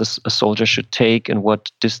pills a soldier should take and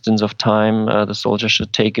what distance of time the soldier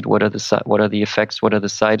should take it. What are the effects? What are the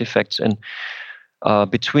side effects? And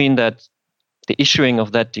between the issuing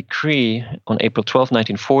of that decree on April 12,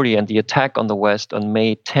 1940, and the attack on the West on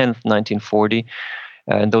May 10th, 1940,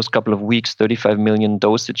 in those couple of weeks, 35 million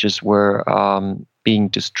dosages were being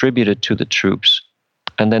distributed to the troops.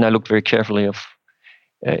 And then I looked very carefully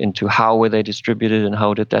into how were they distributed and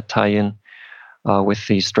how did that tie in with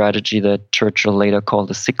the strategy that Churchill later called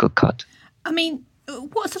the sickle cut. I mean,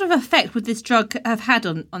 what sort of effect would this drug have had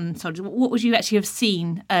on soldiers? What would you actually have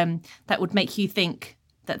seen that would make you think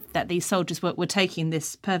that these soldiers were taking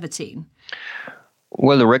this Pervitin?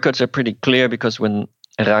 Well, the records are pretty clear, because when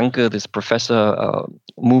Ranke, this professor,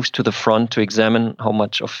 moves to the front to examine how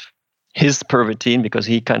much of his Pervitin, because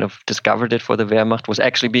he kind of discovered it for the Wehrmacht, was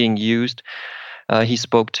actually being used, he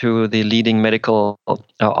spoke to the leading medical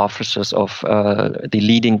officers of the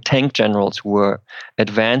leading tank generals who were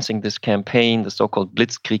advancing this campaign, the so-called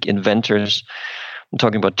Blitzkrieg inventors. I'm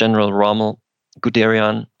talking about General Rommel,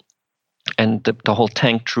 Guderian, and the whole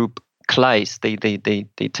tank troop Kleist.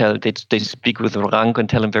 They speak with Ranke and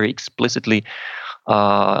tell him very explicitly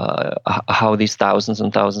how these thousands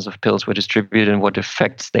and thousands of pills were distributed and what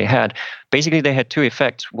effects they had. Basically, they had two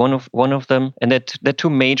effects. One of them, and there are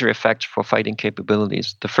two major effects for fighting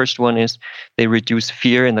capabilities. The first one is they reduce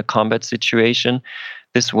fear in the combat situation.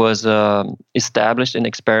 This was established in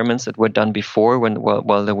experiments that were done before,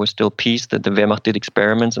 while there was still peace. That the Wehrmacht did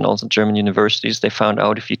experiments, and also German universities. They found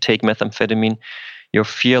out if you take methamphetamine, your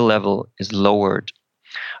fear level is lowered.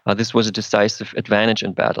 This was a decisive advantage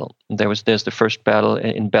in battle. There's the first battle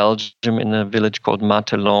in Belgium in a village called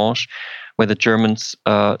Matelange, where the Germans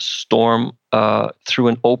storm through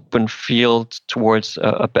an open field towards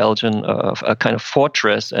a Belgian a kind of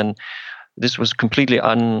fortress, and this was completely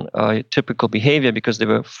untypical behavior because they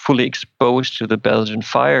were fully exposed to the Belgian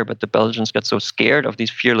fire. But the Belgians got so scared of these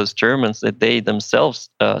fearless Germans that they themselves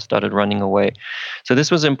started running away. So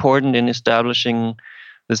this was important in establishing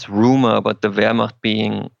this rumor about the Wehrmacht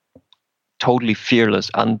being totally fearless,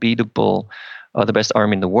 unbeatable, the best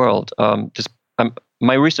army in the world.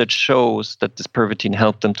 My research shows that this Pervitin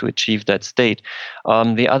helped them to achieve that state.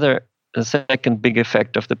 The second big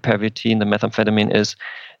effect of the Pervitin, the methamphetamine, is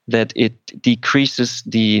that it decreases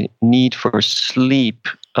the need for sleep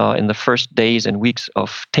in the first days and weeks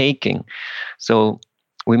of taking. So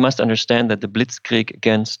we must understand that the Blitzkrieg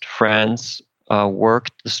against France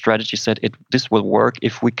worked. The strategy said this will work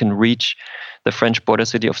if we can reach the French border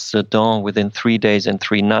city of Sedan within 3 days and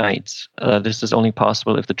 3 nights. This is only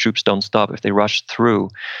possible if the troops don't stop, if they rush through.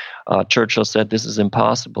 Churchill said this is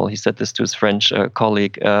impossible. He said this to his French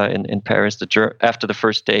colleague in Paris after the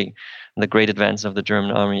first day, the great advance of the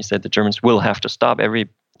German army. He said the Germans will have to stop. Every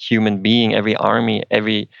human being, every army,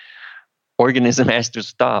 every organism has to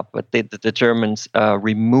stop. But the Germans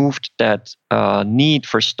removed that need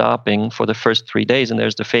for stopping for the first 3 days. And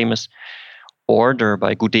there's the famous order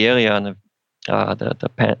by Guderian,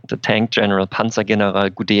 the tank general, Panzergeneral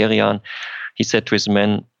Guderian. He said to his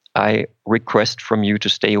men, I request from you to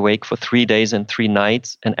stay awake for 3 days and 3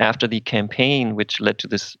 nights. And after the campaign, which led to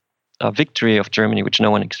this victory of Germany, which no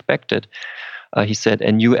one expected, he said,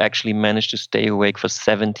 and you actually managed to stay awake for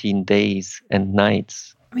 17 days and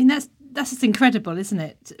nights. I mean, that's just incredible, isn't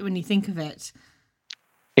it, when you think of it?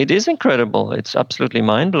 It is incredible. It's absolutely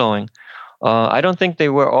mind-blowing. I don't think they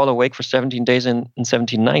were all awake for 17 days and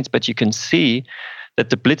 17 nights, but you can see that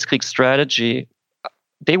the Blitzkrieg strategy,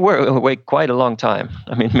 they were awake quite a long time.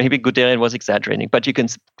 I mean, maybe Guderian was exaggerating, but you can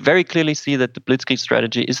very clearly see that the Blitzkrieg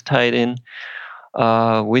strategy is tied in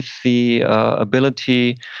with the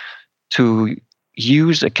ability to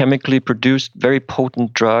use a chemically produced, very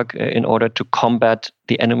potent drug in order to combat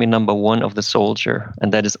the enemy number one of the soldier,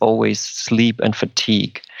 and that is always sleep and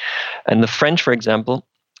fatigue. And the French, for example,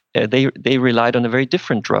 they relied on a very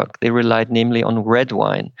different drug. They relied namely on red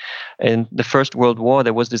wine. In the First World War,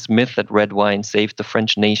 there was this myth that red wine saved the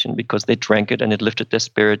French nation because they drank it and it lifted their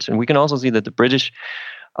spirits. And we can also see that the British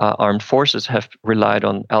armed forces have relied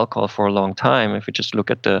on alcohol for a long time. If we just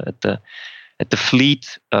look at the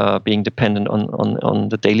fleet being dependent on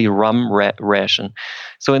the daily rum ration.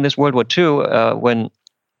 So in this World War II,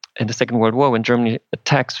 in the Second World War, when Germany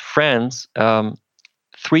attacks France,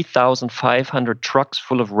 3,500 trucks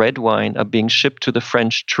full of red wine are being shipped to the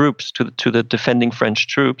French troops, to the defending French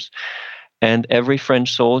troops. And every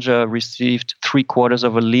French soldier received 3/4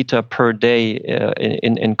 of a liter per day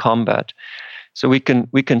in combat. So we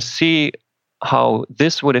can see how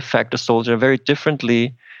this would affect a soldier very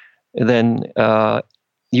differently than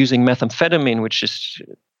using methamphetamine, which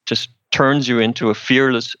just turns you into a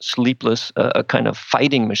fearless, sleepless, kind of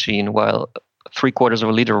fighting machine, while 3/4 of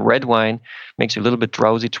a liter of red wine makes you a little bit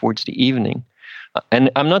drowsy towards the evening. And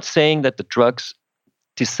I'm not saying that the drugs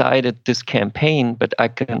decided this campaign, but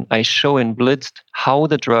I show in Blitzed how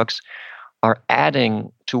the drugs are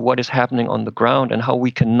adding to what is happening on the ground and how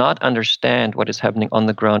we cannot understand what is happening on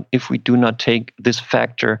the ground if we do not take this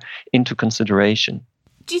factor into consideration.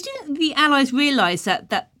 Do you think the Allies realised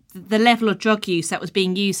that the level of drug use that was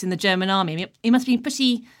being used in the German army, I mean, it must have been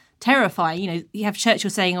pretty terrifying? You have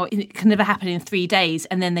Churchill saying, "Oh, it can never happen in 3 days,"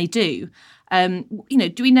 and then they do.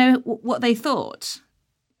 Do we know what they thought?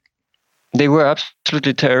 They were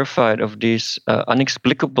absolutely terrified of these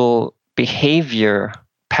inexplicable behavior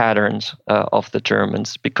patterns of the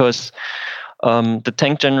Germans, because the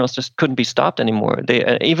tank generals just couldn't be stopped anymore.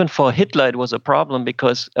 They even for Hitler it was a problem,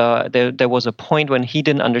 because there was a point when he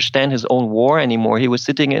didn't understand his own war anymore. He was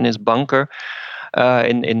sitting in his bunker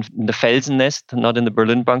in the Felsennest, not in the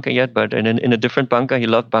Berlin bunker yet, but in a different bunker. He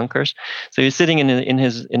loved bunkers, so he's sitting in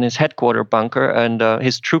his headquarter bunker, and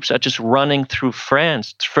his troops are just running through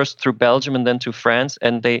France, first through Belgium and then to France,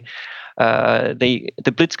 and the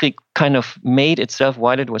Blitzkrieg kind of made itself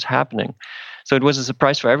while it was happening. So it was a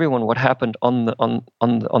surprise for everyone what happened on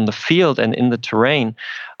the field and in the terrain.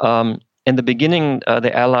 In the beginning,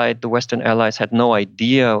 the Western Allies had no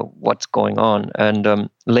idea what's going on, and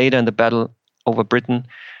later in the battle over Britain,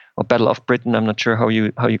 or Battle of Britain, I'm not sure how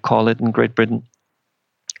you call it in Great Britain,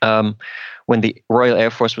 when the Royal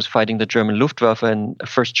Air Force was fighting the German Luftwaffe, and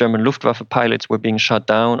first German Luftwaffe pilots were being shot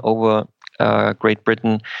down over Great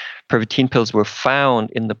Britain, Pervitin pills were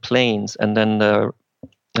found in the planes, and then the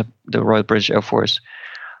Royal British Air Force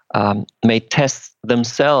made tests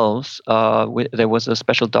themselves. There was a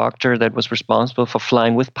special doctor that was responsible for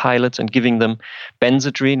flying with pilots and giving them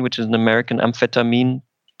Benzedrine, which is an American amphetamine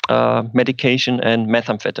medication, and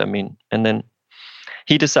methamphetamine. And then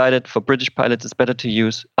he decided for British pilots it's better to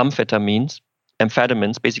use amphetamines,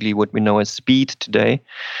 basically what we know as speed today.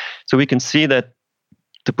 So we can see that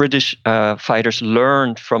the British fighters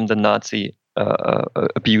learned from the Nazi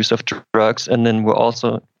abuse of drugs, and then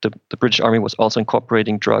the British Army was also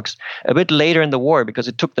incorporating drugs a bit later in the war because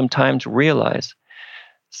it took them time to realize.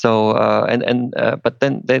 So but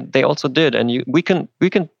then they also did, and we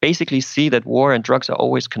can basically see that war and drugs are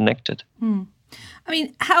always connected. I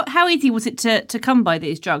mean, how easy was it to come by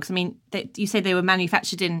these drugs? I mean, you say they were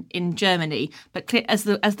manufactured in Germany, but as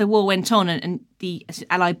the war went on and the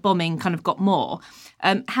Allied bombing kind of got more,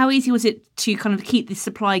 how easy was it to kind of keep this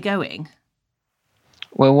supply going?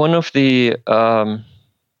 Well, one of the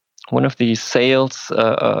sales,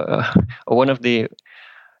 or one of the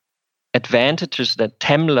advantages that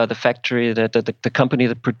Temmler, the factory, the company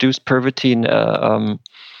that produced Pervitin,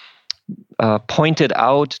 pointed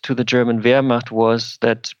out to the German Wehrmacht was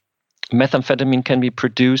that methamphetamine can be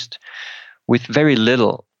produced with very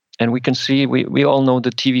little. And we can see, we all know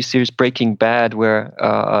the TV series Breaking Bad, where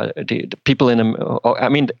the people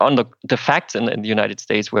on the facts in the United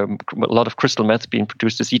States, where a lot of crystal meth being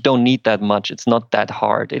produced, is you don't need that much. It's not that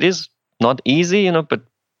hard. It is not easy, but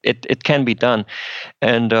it can be done.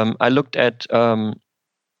 And I looked at the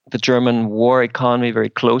German war economy very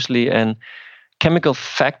closely, and chemical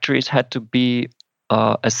factories had to be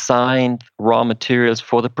assigned raw materials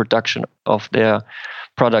for the production of their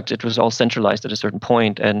products. It was all centralized at a certain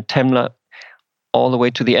point, and Temmler, all the way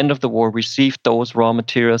to the end of the war, received those raw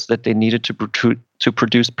materials that they needed to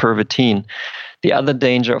produce Pervitin. The other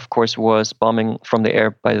danger, of course, was bombing from the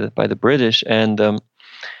air by the British, and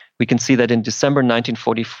We can see that in December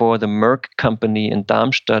 1944, the Merck company in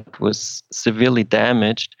Darmstadt was severely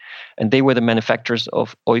damaged, and they were the manufacturers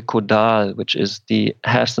of Eukodal, which is the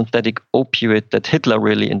half-synthetic opioid that Hitler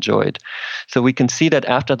really enjoyed. So we can see that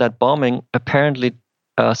after that bombing, apparently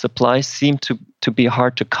supplies seem to be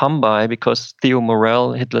hard to come by, because Theo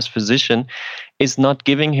Morell, Hitler's physician, is not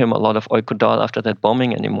giving him a lot of Eukodal after that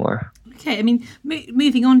bombing anymore. Okay, I mean,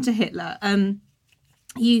 moving on to Hitler,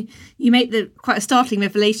 you make quite a startling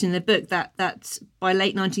revelation in the book that by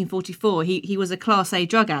late 1944 he was a Class A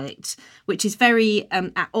drug addict, which is very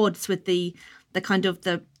at odds with the kind of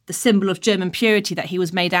the symbol of German purity that he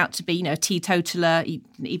was made out to be. A teetotaler, he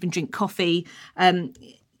didn't even drink coffee.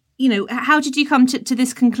 How did you come to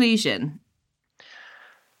this conclusion?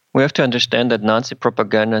 We have to understand that Nazi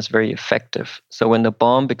propaganda is very effective. So when the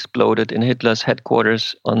bomb exploded in Hitler's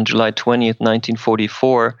headquarters on July 20th,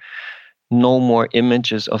 1944, no more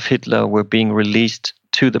images of Hitler were being released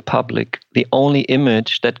to the public. The only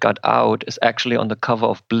image that got out is actually on the cover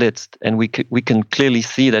of Blitz, and we can clearly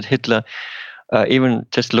see that Hitler, even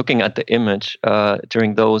just looking at the image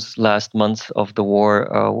during those last months of the war,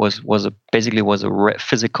 was a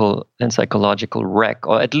physical and psychological wreck,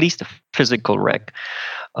 or at least a physical wreck.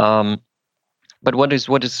 But what is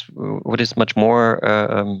much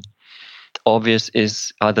more obvious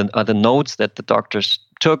are the notes that the doctors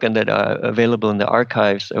took and that are available in the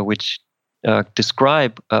archives, which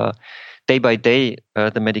describe day by day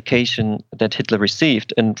the medication that Hitler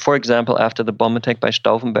received. And for example, after the bomb attack by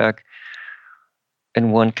Stauffenberg,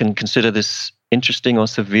 and one can consider this interesting or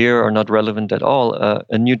severe or not relevant at all,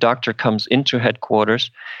 a new doctor comes into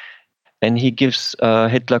headquarters and he gives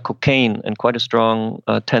Hitler cocaine, and quite a strong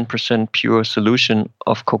 10% pure solution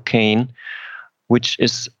of cocaine, which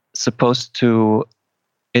is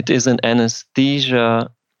it is an anesthesia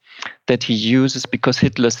that he uses because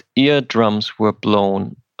Hitler's eardrums were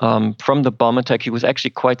blown. From the bomb attack, he was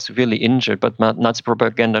actually quite severely injured, but Nazi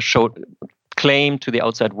propaganda claimed to the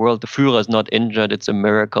outside world, the Führer is not injured, it's a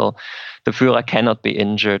miracle. The Führer cannot be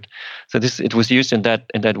injured. So it was used in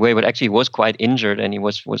that way, but actually he was quite injured and he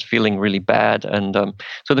was feeling really bad. And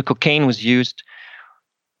so the cocaine was used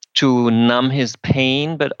to numb his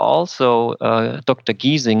pain, but also Dr.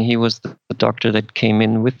 Giesing, he was the doctor that came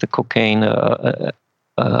in with the cocaine,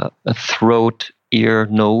 a throat, ear,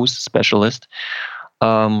 nose specialist.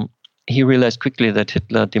 He realized quickly that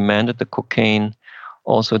Hitler demanded the cocaine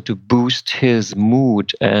also to boost his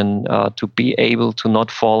mood and to be able to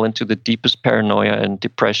not fall into the deepest paranoia and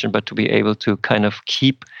depression, but to be able to kind of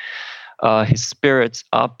keep his spirits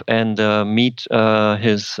up and meet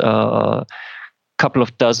his couple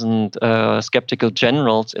of dozen skeptical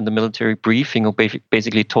generals in the military briefing, who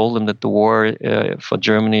basically told him that the war for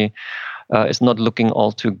Germany is not looking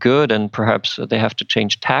all too good, and perhaps they have to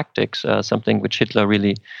change tactics, something which Hitler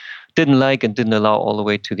really didn't like and didn't allow all the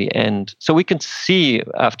way to the end. So we can see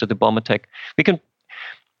after the bomb attack,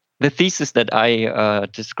 the thesis that I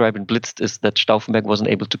describe in Blitz is that Stauffenberg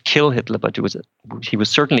wasn't able to kill Hitler, but he was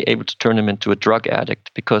certainly able to turn him into a drug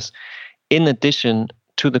addict, because in addition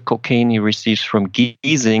to the cocaine he receives from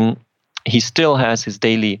Giesing, he still has his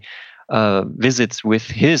daily visits with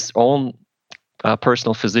his own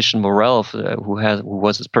personal physician, Morell, who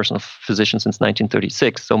was his personal physician since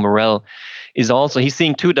 1936. So Morell he's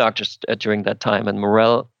seeing two doctors during that time, and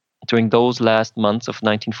Morell, during those last months of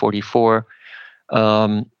 1944,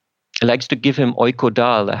 likes to give him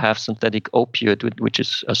Eukodal, a half-synthetic opioid, which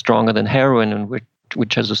is stronger than heroin and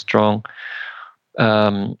which has a strong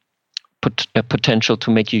potential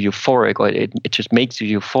to make you euphoric, or it just makes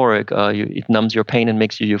you euphoric. It numbs your pain and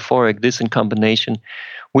makes you euphoric. This in combination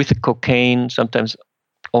with the cocaine, sometimes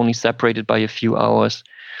only separated by a few hours,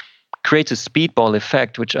 creates a speedball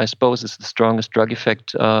effect, which I suppose is the strongest drug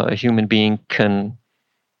effect a human being can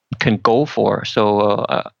go for. So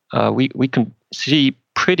we can see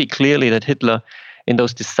pretty clearly that Hitler, in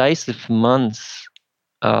those decisive months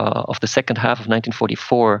of the second half of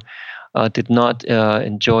 1944, did not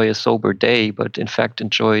enjoy a sober day, but in fact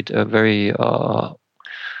enjoyed a very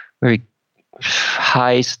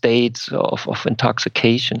high states of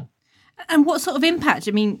intoxication. And what sort of impact,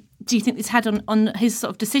 do you think this had on his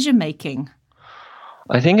sort of decision making?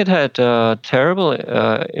 I think it had terrible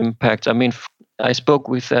impact. I spoke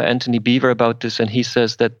with Anthony Beaver about this, and he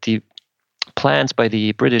says that the plans by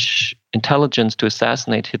the British intelligence to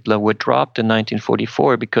assassinate Hitler were dropped in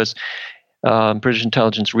 1944 because British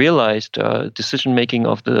intelligence realized decision-making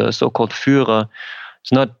of the so-called Führer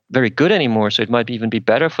is not very good anymore. So it might even be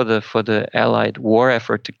better for the Allied war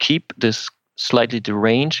effort to keep this slightly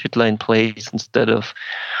deranged Hitler in place instead of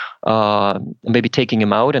maybe taking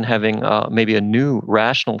him out and having maybe a new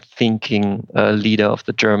rational thinking leader of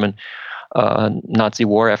the German Nazi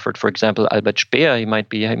war effort. For example, Albert Speer, he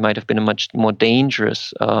might have been a much more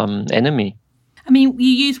dangerous enemy. I mean, you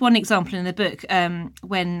use one example in the book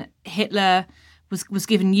when Hitler was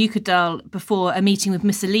given Eukodal before a meeting with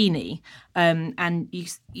Mussolini, and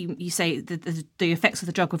you say that the effects of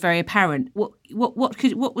the drug were very apparent. What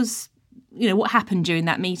happened during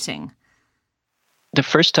that meeting? The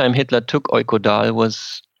first time Hitler took Eukodal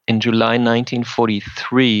was in July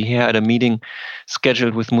 1943. He had a meeting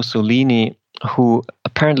scheduled with Mussolini, who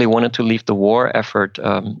apparently wanted to leave the war effort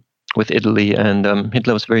with Italy. And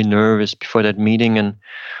Hitler was very nervous before that meeting and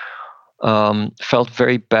felt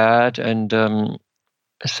very bad and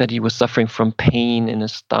said he was suffering from pain in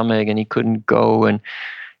his stomach and he couldn't go. And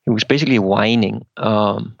he was basically whining.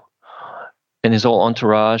 And his whole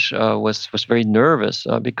entourage was very nervous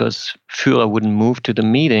because Führer wouldn't move to the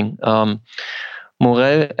meeting.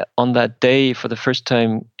 Morel, on that day, for the first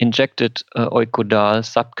time, injected Eukodal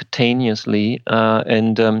subcutaneously,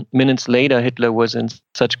 and minutes later, Hitler was in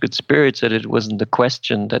such good spirits that it wasn't a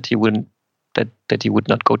question that he would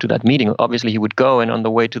not go to that meeting. Obviously, he would go, and on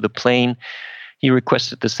the way to the plane, he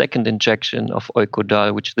requested the second injection of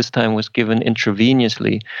Eukodal, which this time was given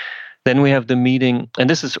intravenously. Then we have the meeting, and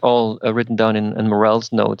this is all written down in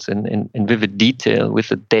Morel's notes in vivid detail with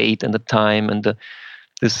the date and the time and the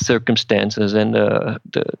circumstances and the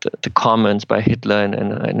comments by Hitler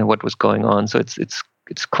and what was going on. So it's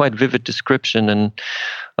quite vivid description, and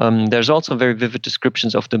there's also very vivid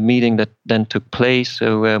descriptions of the meeting that then took place.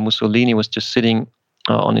 So Mussolini was just sitting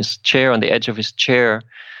on his chair, on the edge of his chair,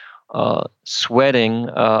 sweating,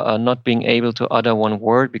 not being able to utter one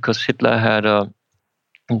word because Hitler had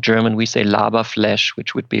in German, we say Laberflash,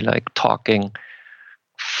 which would be like talking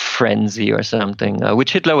frenzy or something,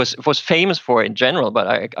 which Hitler was famous for in general. But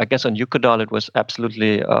I guess on Eukodal, it was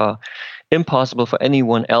absolutely impossible for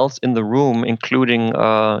anyone else in the room, including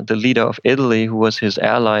the leader of Italy, who was his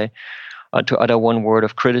ally, to utter one word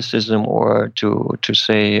of criticism or to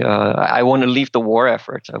say, I want to leave the war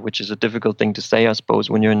effort, which is a difficult thing to say, I suppose,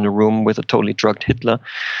 when you're in the room with a totally drugged Hitler.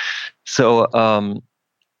 So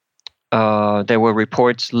there were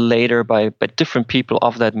reports later by different people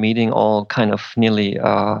of that meeting, all kind of nearly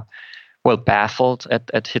baffled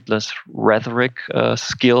at Hitler's rhetoric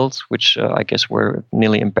skills, which I guess were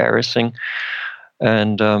nearly embarrassing.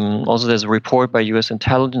 And also there's a report by U.S.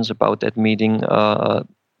 intelligence about that meeting,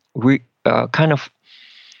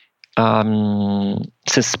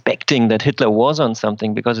 suspecting that Hitler was on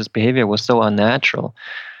something because his behavior was so unnatural.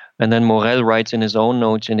 And then Morel writes in his own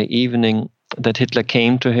notes in the evening that Hitler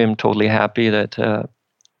came to him totally happy that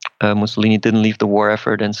Mussolini didn't leave the war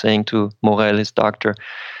effort, and saying to Morel, his doctor,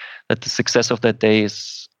 that the success of that day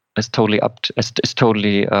is totally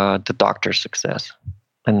the doctor's success.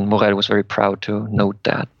 And Morel was very proud to note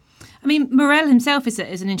that. I mean, Morel himself is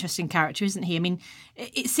an interesting character, isn't he? I mean,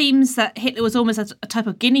 it seems that Hitler was almost a type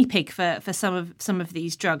of guinea pig for some of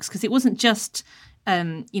these drugs, because it wasn't just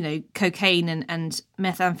cocaine and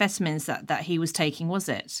methamphetamines that he was taking, was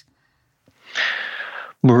it?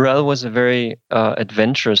 Morel was a very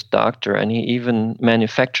adventurous doctor, and he even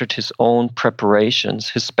manufactured his own preparations.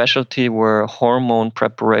 His specialty were hormone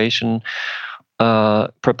preparations,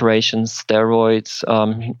 steroids.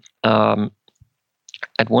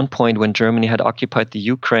 At one point, when Germany had occupied the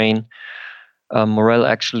Ukraine, Morel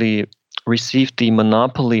actually received the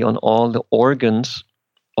monopoly on all the organs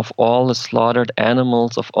of all the slaughtered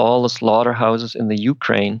animals, of all the slaughterhouses in the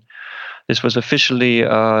Ukraine. This was officially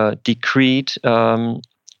decreed, and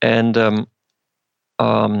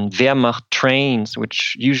Wehrmacht trains,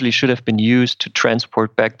 which usually should have been used to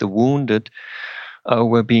transport back the wounded,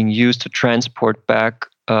 were being used to transport back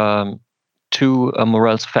to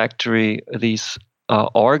Morel's factory these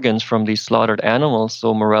organs from these slaughtered animals,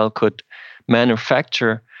 so Morel could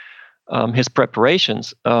manufacture his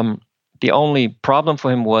preparations. The only problem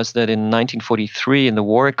for him was that in 1943, in the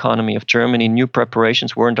war economy of Germany, new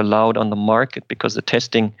preparations weren't allowed on the market because the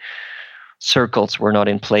testing circles were not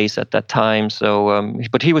in place at that time. So,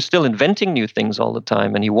 but he was still inventing new things all the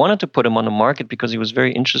time, and he wanted to put them on the market because he was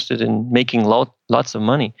very interested in making lots of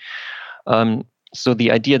money. So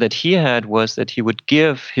the idea that he had was that he would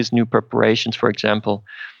give his new preparations, for example,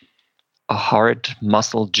 hard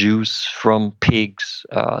muscle juice from pigs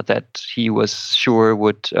that he was sure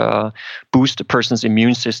would boost a person's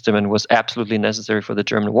immune system and was absolutely necessary for the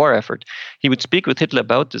German war effort. He would speak with Hitler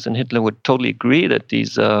about this, and Hitler would totally agree that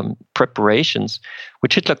these preparations,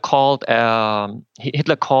 which Hitler called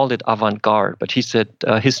it avant-garde, but he said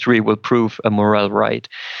history will prove Morell right.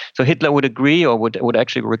 So Hitler would agree, or would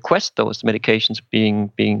actually request those medications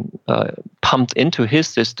being pumped into his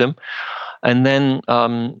system. And then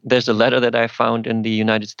there's a letter that I found in the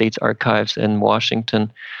United States archives in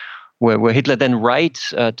Washington, where Hitler then writes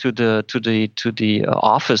to the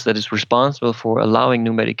office that is responsible for allowing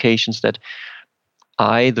new medications that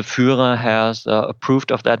the Führer, has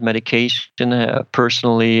approved of that medication.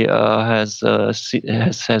 Personally, has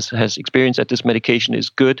experienced that this medication is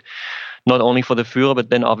good, not only for the Führer, but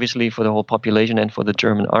then obviously for the whole population and for the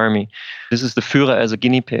German army. This is the Führer as a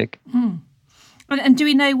guinea pig. And do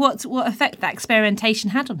we know what effect that experimentation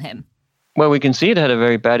had on him? Well, we can see it had a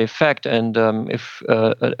very bad effect. And if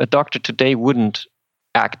a doctor today wouldn't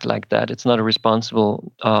act like that, it's not a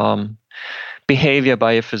responsible behavior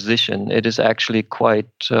by a physician. It is actually quite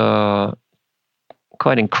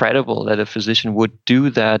incredible that a physician would do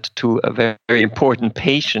that to a very, very important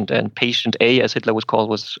patient. And patient A, as Hitler was called,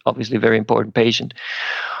 was obviously a very important patient.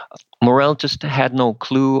 Morell just had no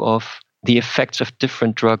clue of the effects of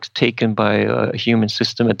different drugs taken by a human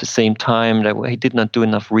system at the same time. That he did not do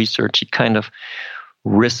enough research. He kind of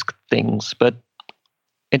risked things. But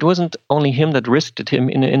it wasn't only him that risked it.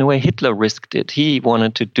 In a way, Hitler risked it. He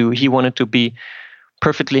wanted to be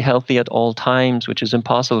perfectly healthy at all times, which is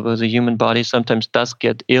impossible because the human body sometimes does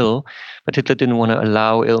get ill. But Hitler didn't want to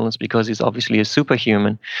allow illness because he's obviously a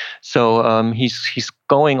superhuman. So he's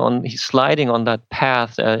sliding on that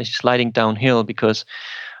path. He's sliding downhill because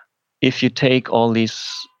if you take all these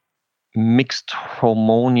mixed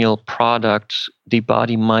hormonal products, the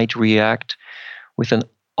body might react with an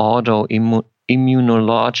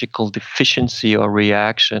autoimmunological deficiency or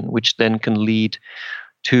reaction, which then can lead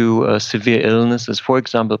to severe illnesses. For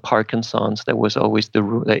example, Parkinson's. There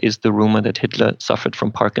is the rumor that Hitler suffered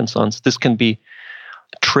from Parkinson's. This can be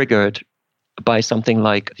triggered by something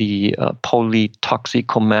like the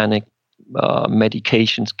polytoxicomanic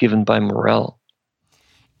medications given by Morell.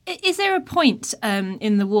 Is there a point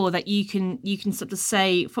in the war that you can sort of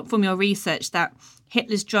say from your research that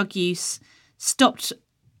Hitler's drug use stopped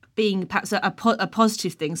being perhaps a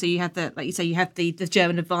positive thing? So you had the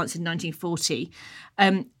German advance in 1940,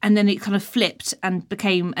 and then it kind of flipped and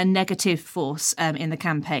became a negative force in the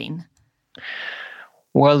campaign.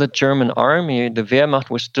 While the German army, the Wehrmacht,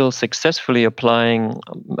 was still successfully applying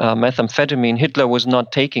methamphetamine, Hitler was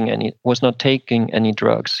not taking any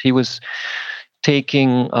drugs. He was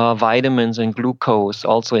taking vitamins and glucose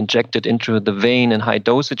also injected into the vein in high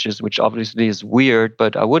dosages, which obviously is weird,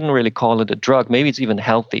 but I wouldn't really call it a drug. Maybe it's even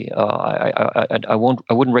healthy. I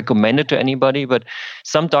wouldn't recommend it to anybody, but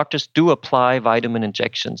some doctors do apply vitamin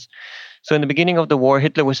injections. So in the beginning of the war,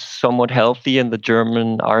 Hitler was somewhat healthy and the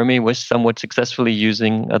German army was somewhat successfully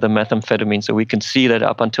using the methamphetamine. So we can see that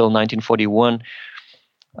up until 1941,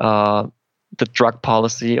 the drug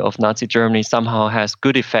policy of Nazi Germany somehow has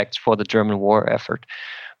good effects for the German war effort.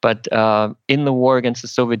 But in the war against the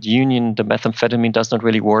Soviet Union, the methamphetamine does not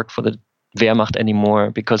really work for the Wehrmacht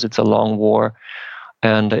anymore because it's a long war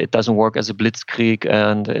and it doesn't work as a blitzkrieg,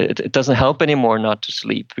 and it doesn't help anymore not to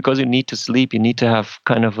sleep. Because you need to sleep, you need to have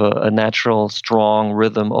kind of a natural, strong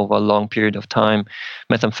rhythm over a long period of time.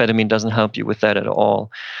 Methamphetamine doesn't help you with that at all.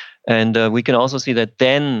 And we can also see that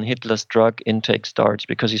then Hitler's drug intake starts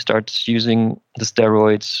because he starts using the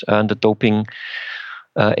steroids and the doping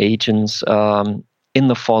agents in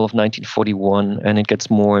the fall of 1941, and it gets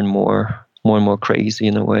more and more crazy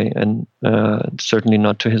in a way, and certainly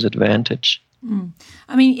not to his advantage.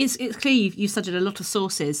 I mean, it's clear you've studied a lot of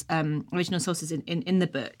sources, original sources in the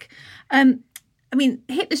book. I mean,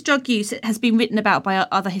 Hitler's drug use has been written about by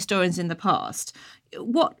other historians in the past.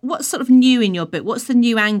 What's sort of new in your book? What's the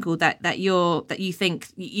new angle that you think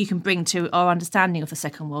you can bring to our understanding of the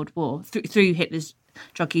Second World War through Hitler's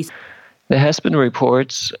drug use? There has been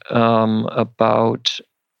reports about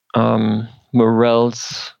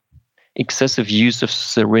Morell's excessive use of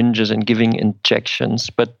syringes and giving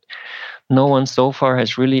injections, but no one so far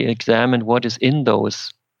has really examined what is in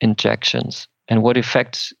those injections and what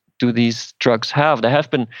effects do these drugs have. There have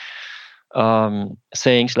been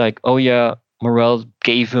sayings like, oh yeah, Morell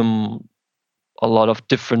gave him a lot of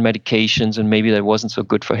different medications and maybe that wasn't so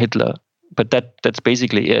good for Hitler. But that's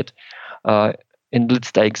basically it. In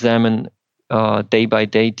Blitz, I examine day by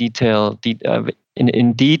day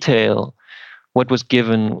in detail what was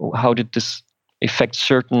given, how did this affect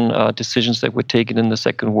certain decisions that were taken in the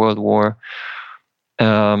Second World War.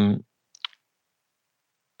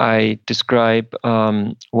 I describe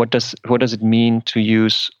what does it mean to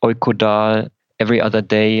use Eukodal every other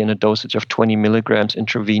day in a dosage of 20 milligrams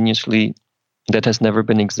intravenously. That has never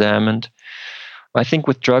been examined. I think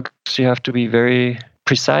with drugs you have to be very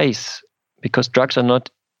precise, because drugs are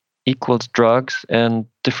not equals drugs and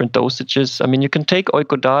different dosages. I mean, you can take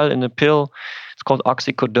Eukodal in a pill. It's called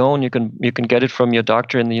oxycodone. You can get it from your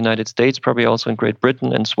doctor in the United States, probably also in Great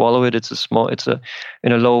Britain, and swallow it.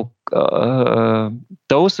 In a low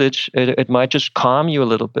dosage. It might just calm you a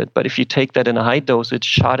little bit. But if you take that in a high dosage,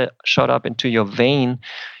 shot up into your vein,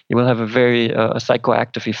 you will have a very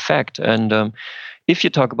psychoactive effect. And if you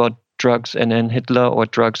talk about drugs and Hitler or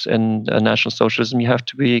drugs and National Socialism, you have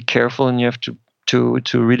to be careful, and you have to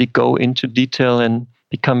really go into detail and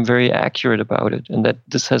become very accurate about it, and that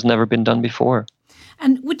this has never been done before.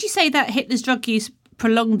 And would you say that Hitler's drug use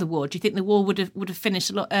prolonged the war? Do you think the war would have finished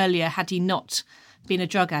a lot earlier had he not been a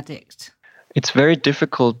drug addict? It's very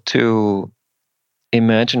difficult to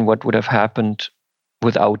imagine what would have happened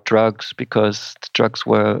without drugs, because the drugs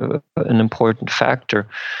were an important factor.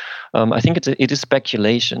 I think it is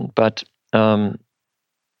speculation, but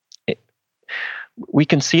we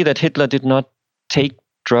can see that Hitler did not take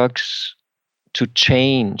drugs to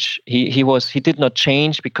change. He did not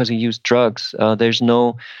change because he used drugs. There's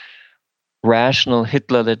no rational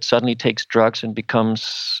Hitler that suddenly takes drugs and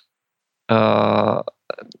becomes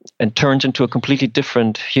and turns into a completely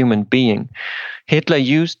different human being. Hitler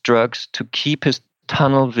used drugs to keep his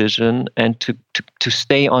tunnel vision and to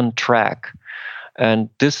stay on track. And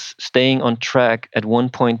this staying on track at one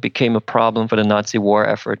point became a problem for the Nazi war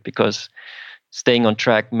effort, because staying on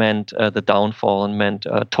track meant the downfall and meant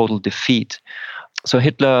total defeat. So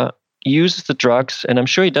Hitler uses the drugs, and I'm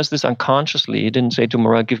sure he does this unconsciously. He didn't say to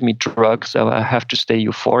Marat, "Give me drugs, I have to stay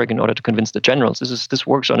euphoric in order to convince the generals." This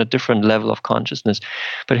works on a different level of consciousness.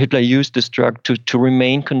 But Hitler used this drug to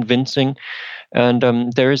remain convincing. And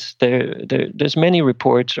there's many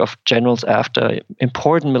reports of generals after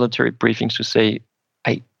important military briefings who say,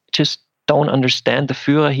 "I just don't understand the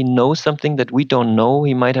Führer. He knows something that we don't know.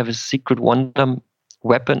 He might have a secret wonder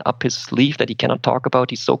weapon up his sleeve that he cannot talk about.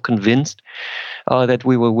 He's so convinced that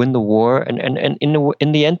we will win the war." And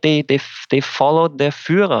in the end, they followed their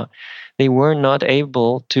Führer. They were not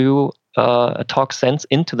able to talk sense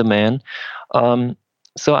into the man.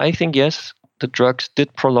 So I think, yes, the drugs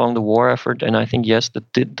did prolong the war effort, and I think, yes,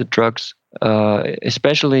 the drugs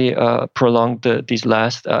especially prolonged made these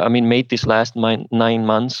last 9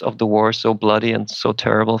 months of the war so bloody and so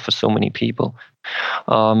terrible for so many people.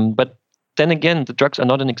 But then again, the drugs are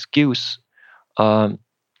not an excuse.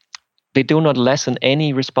 They do not lessen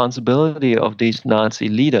any responsibility of these Nazi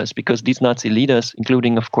leaders, because these Nazi leaders,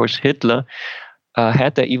 including, of course, Hitler,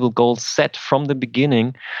 had their evil goals set from the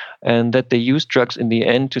beginning, and that they used drugs in the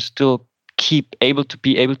end to still be able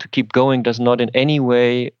to keep going does not in any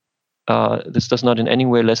way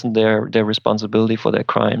lessen their responsibility for their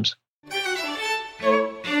crimes.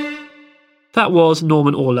 That was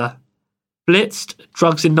Norman Ohler. Blitzed,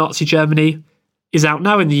 Drugs in Nazi Germany is out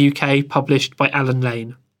now in the UK, published by Alan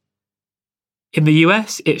Lane. In the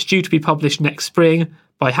US, it's due to be published next spring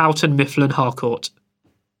by Houghton, Mifflin Harcourt.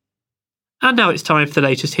 And now it's time for the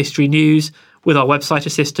latest history news with our website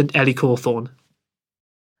assistant Ellie Cawthorne.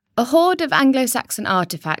 A hoard of Anglo-Saxon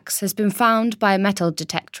artefacts has been found by a metal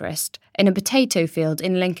detectorist in a potato field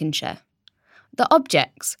in Lincolnshire. The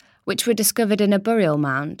objects, which were discovered in a burial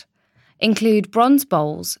mound, include bronze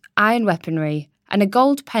bowls, iron weaponry, and a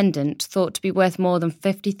gold pendant thought to be worth more than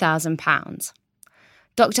 £50,000.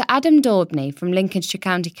 Dr. Adam Daubney from Lincolnshire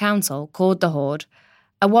County Council called the hoard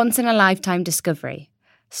a once-in-a-lifetime discovery,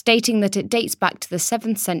 stating that it dates back to the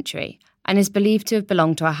 7th century and is believed to have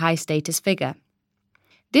belonged to a high-status figure.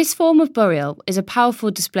 This form of burial is a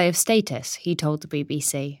powerful display of status, he told the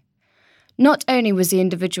BBC. Not only was the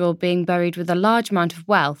individual being buried with a large amount of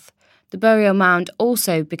wealth, the burial mound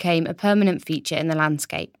also became a permanent feature in the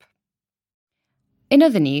landscape. In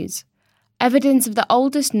other news, evidence of the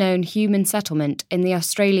oldest known human settlement in the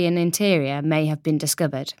Australian interior may have been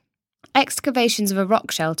discovered. Excavations of a rock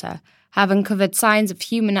shelter have uncovered signs of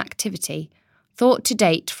human activity, thought to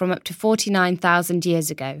date from up to 49,000 years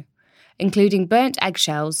ago, including burnt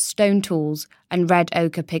eggshells, stone tools, and red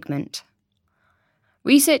ochre pigment.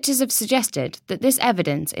 Researchers have suggested that this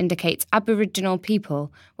evidence indicates Aboriginal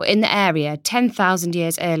people were in the area 10,000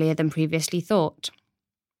 years earlier than previously thought.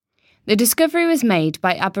 The discovery was made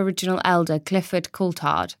by Aboriginal elder Clifford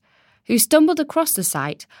Coulthard, who stumbled across the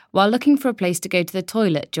site while looking for a place to go to the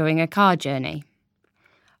toilet during a car journey.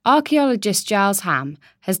 Archaeologist Giles Ham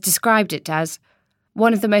has described it as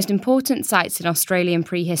one of the most important sites in Australian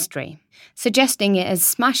prehistory, suggesting it has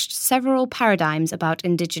smashed several paradigms about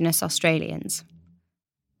Indigenous Australians.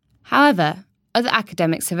 However, other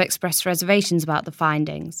academics have expressed reservations about the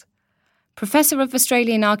findings. Professor of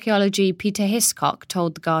Australian Archaeology Peter Hiscock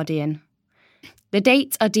told The Guardian, "The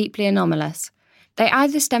dates are deeply anomalous. They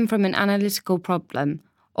either stem from an analytical problem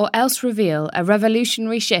or else reveal a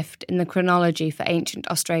revolutionary shift in the chronology for ancient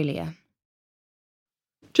Australia."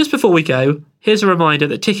 Just before we go, here's a reminder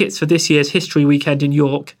that tickets for this year's History Weekend in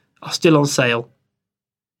York are still on sale.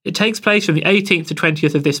 It takes place from the 18th to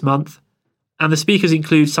 20th of this month, and the speakers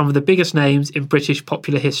include some of the biggest names in British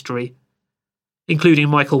popular history, including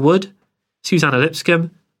Michael Wood, Susanna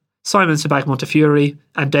Lipscomb, Simon Sebag Montefiore,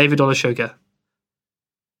 and David Olusoga.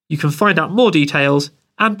 You can find out more details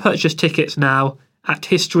and purchase tickets now at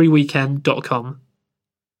historyweekend.com.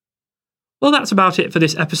 Well, that's about it for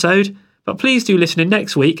this episode, but please do listen in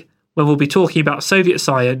next week when we'll be talking about Soviet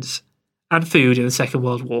science and food in the Second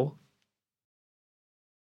World War.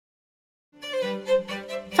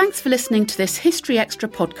 Thanks for listening to this History Extra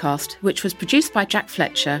podcast, which was produced by Jack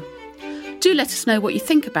Fletcher. Do let us know what you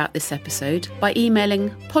think about this episode by emailing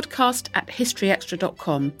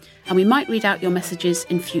podcast@historyextra.com, and we might read out your messages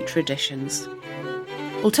in future editions.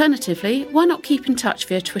 Alternatively, why not keep in touch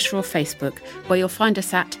via Twitter or Facebook, where you'll find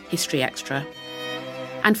us at History Extra.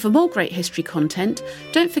 And for more great history content,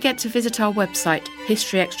 don't forget to visit our website,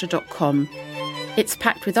 historyextra.com. It's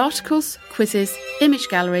packed with articles, quizzes, image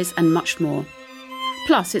galleries, and much more.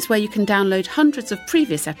 Plus, it's where you can download hundreds of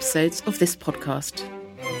previous episodes of this podcast.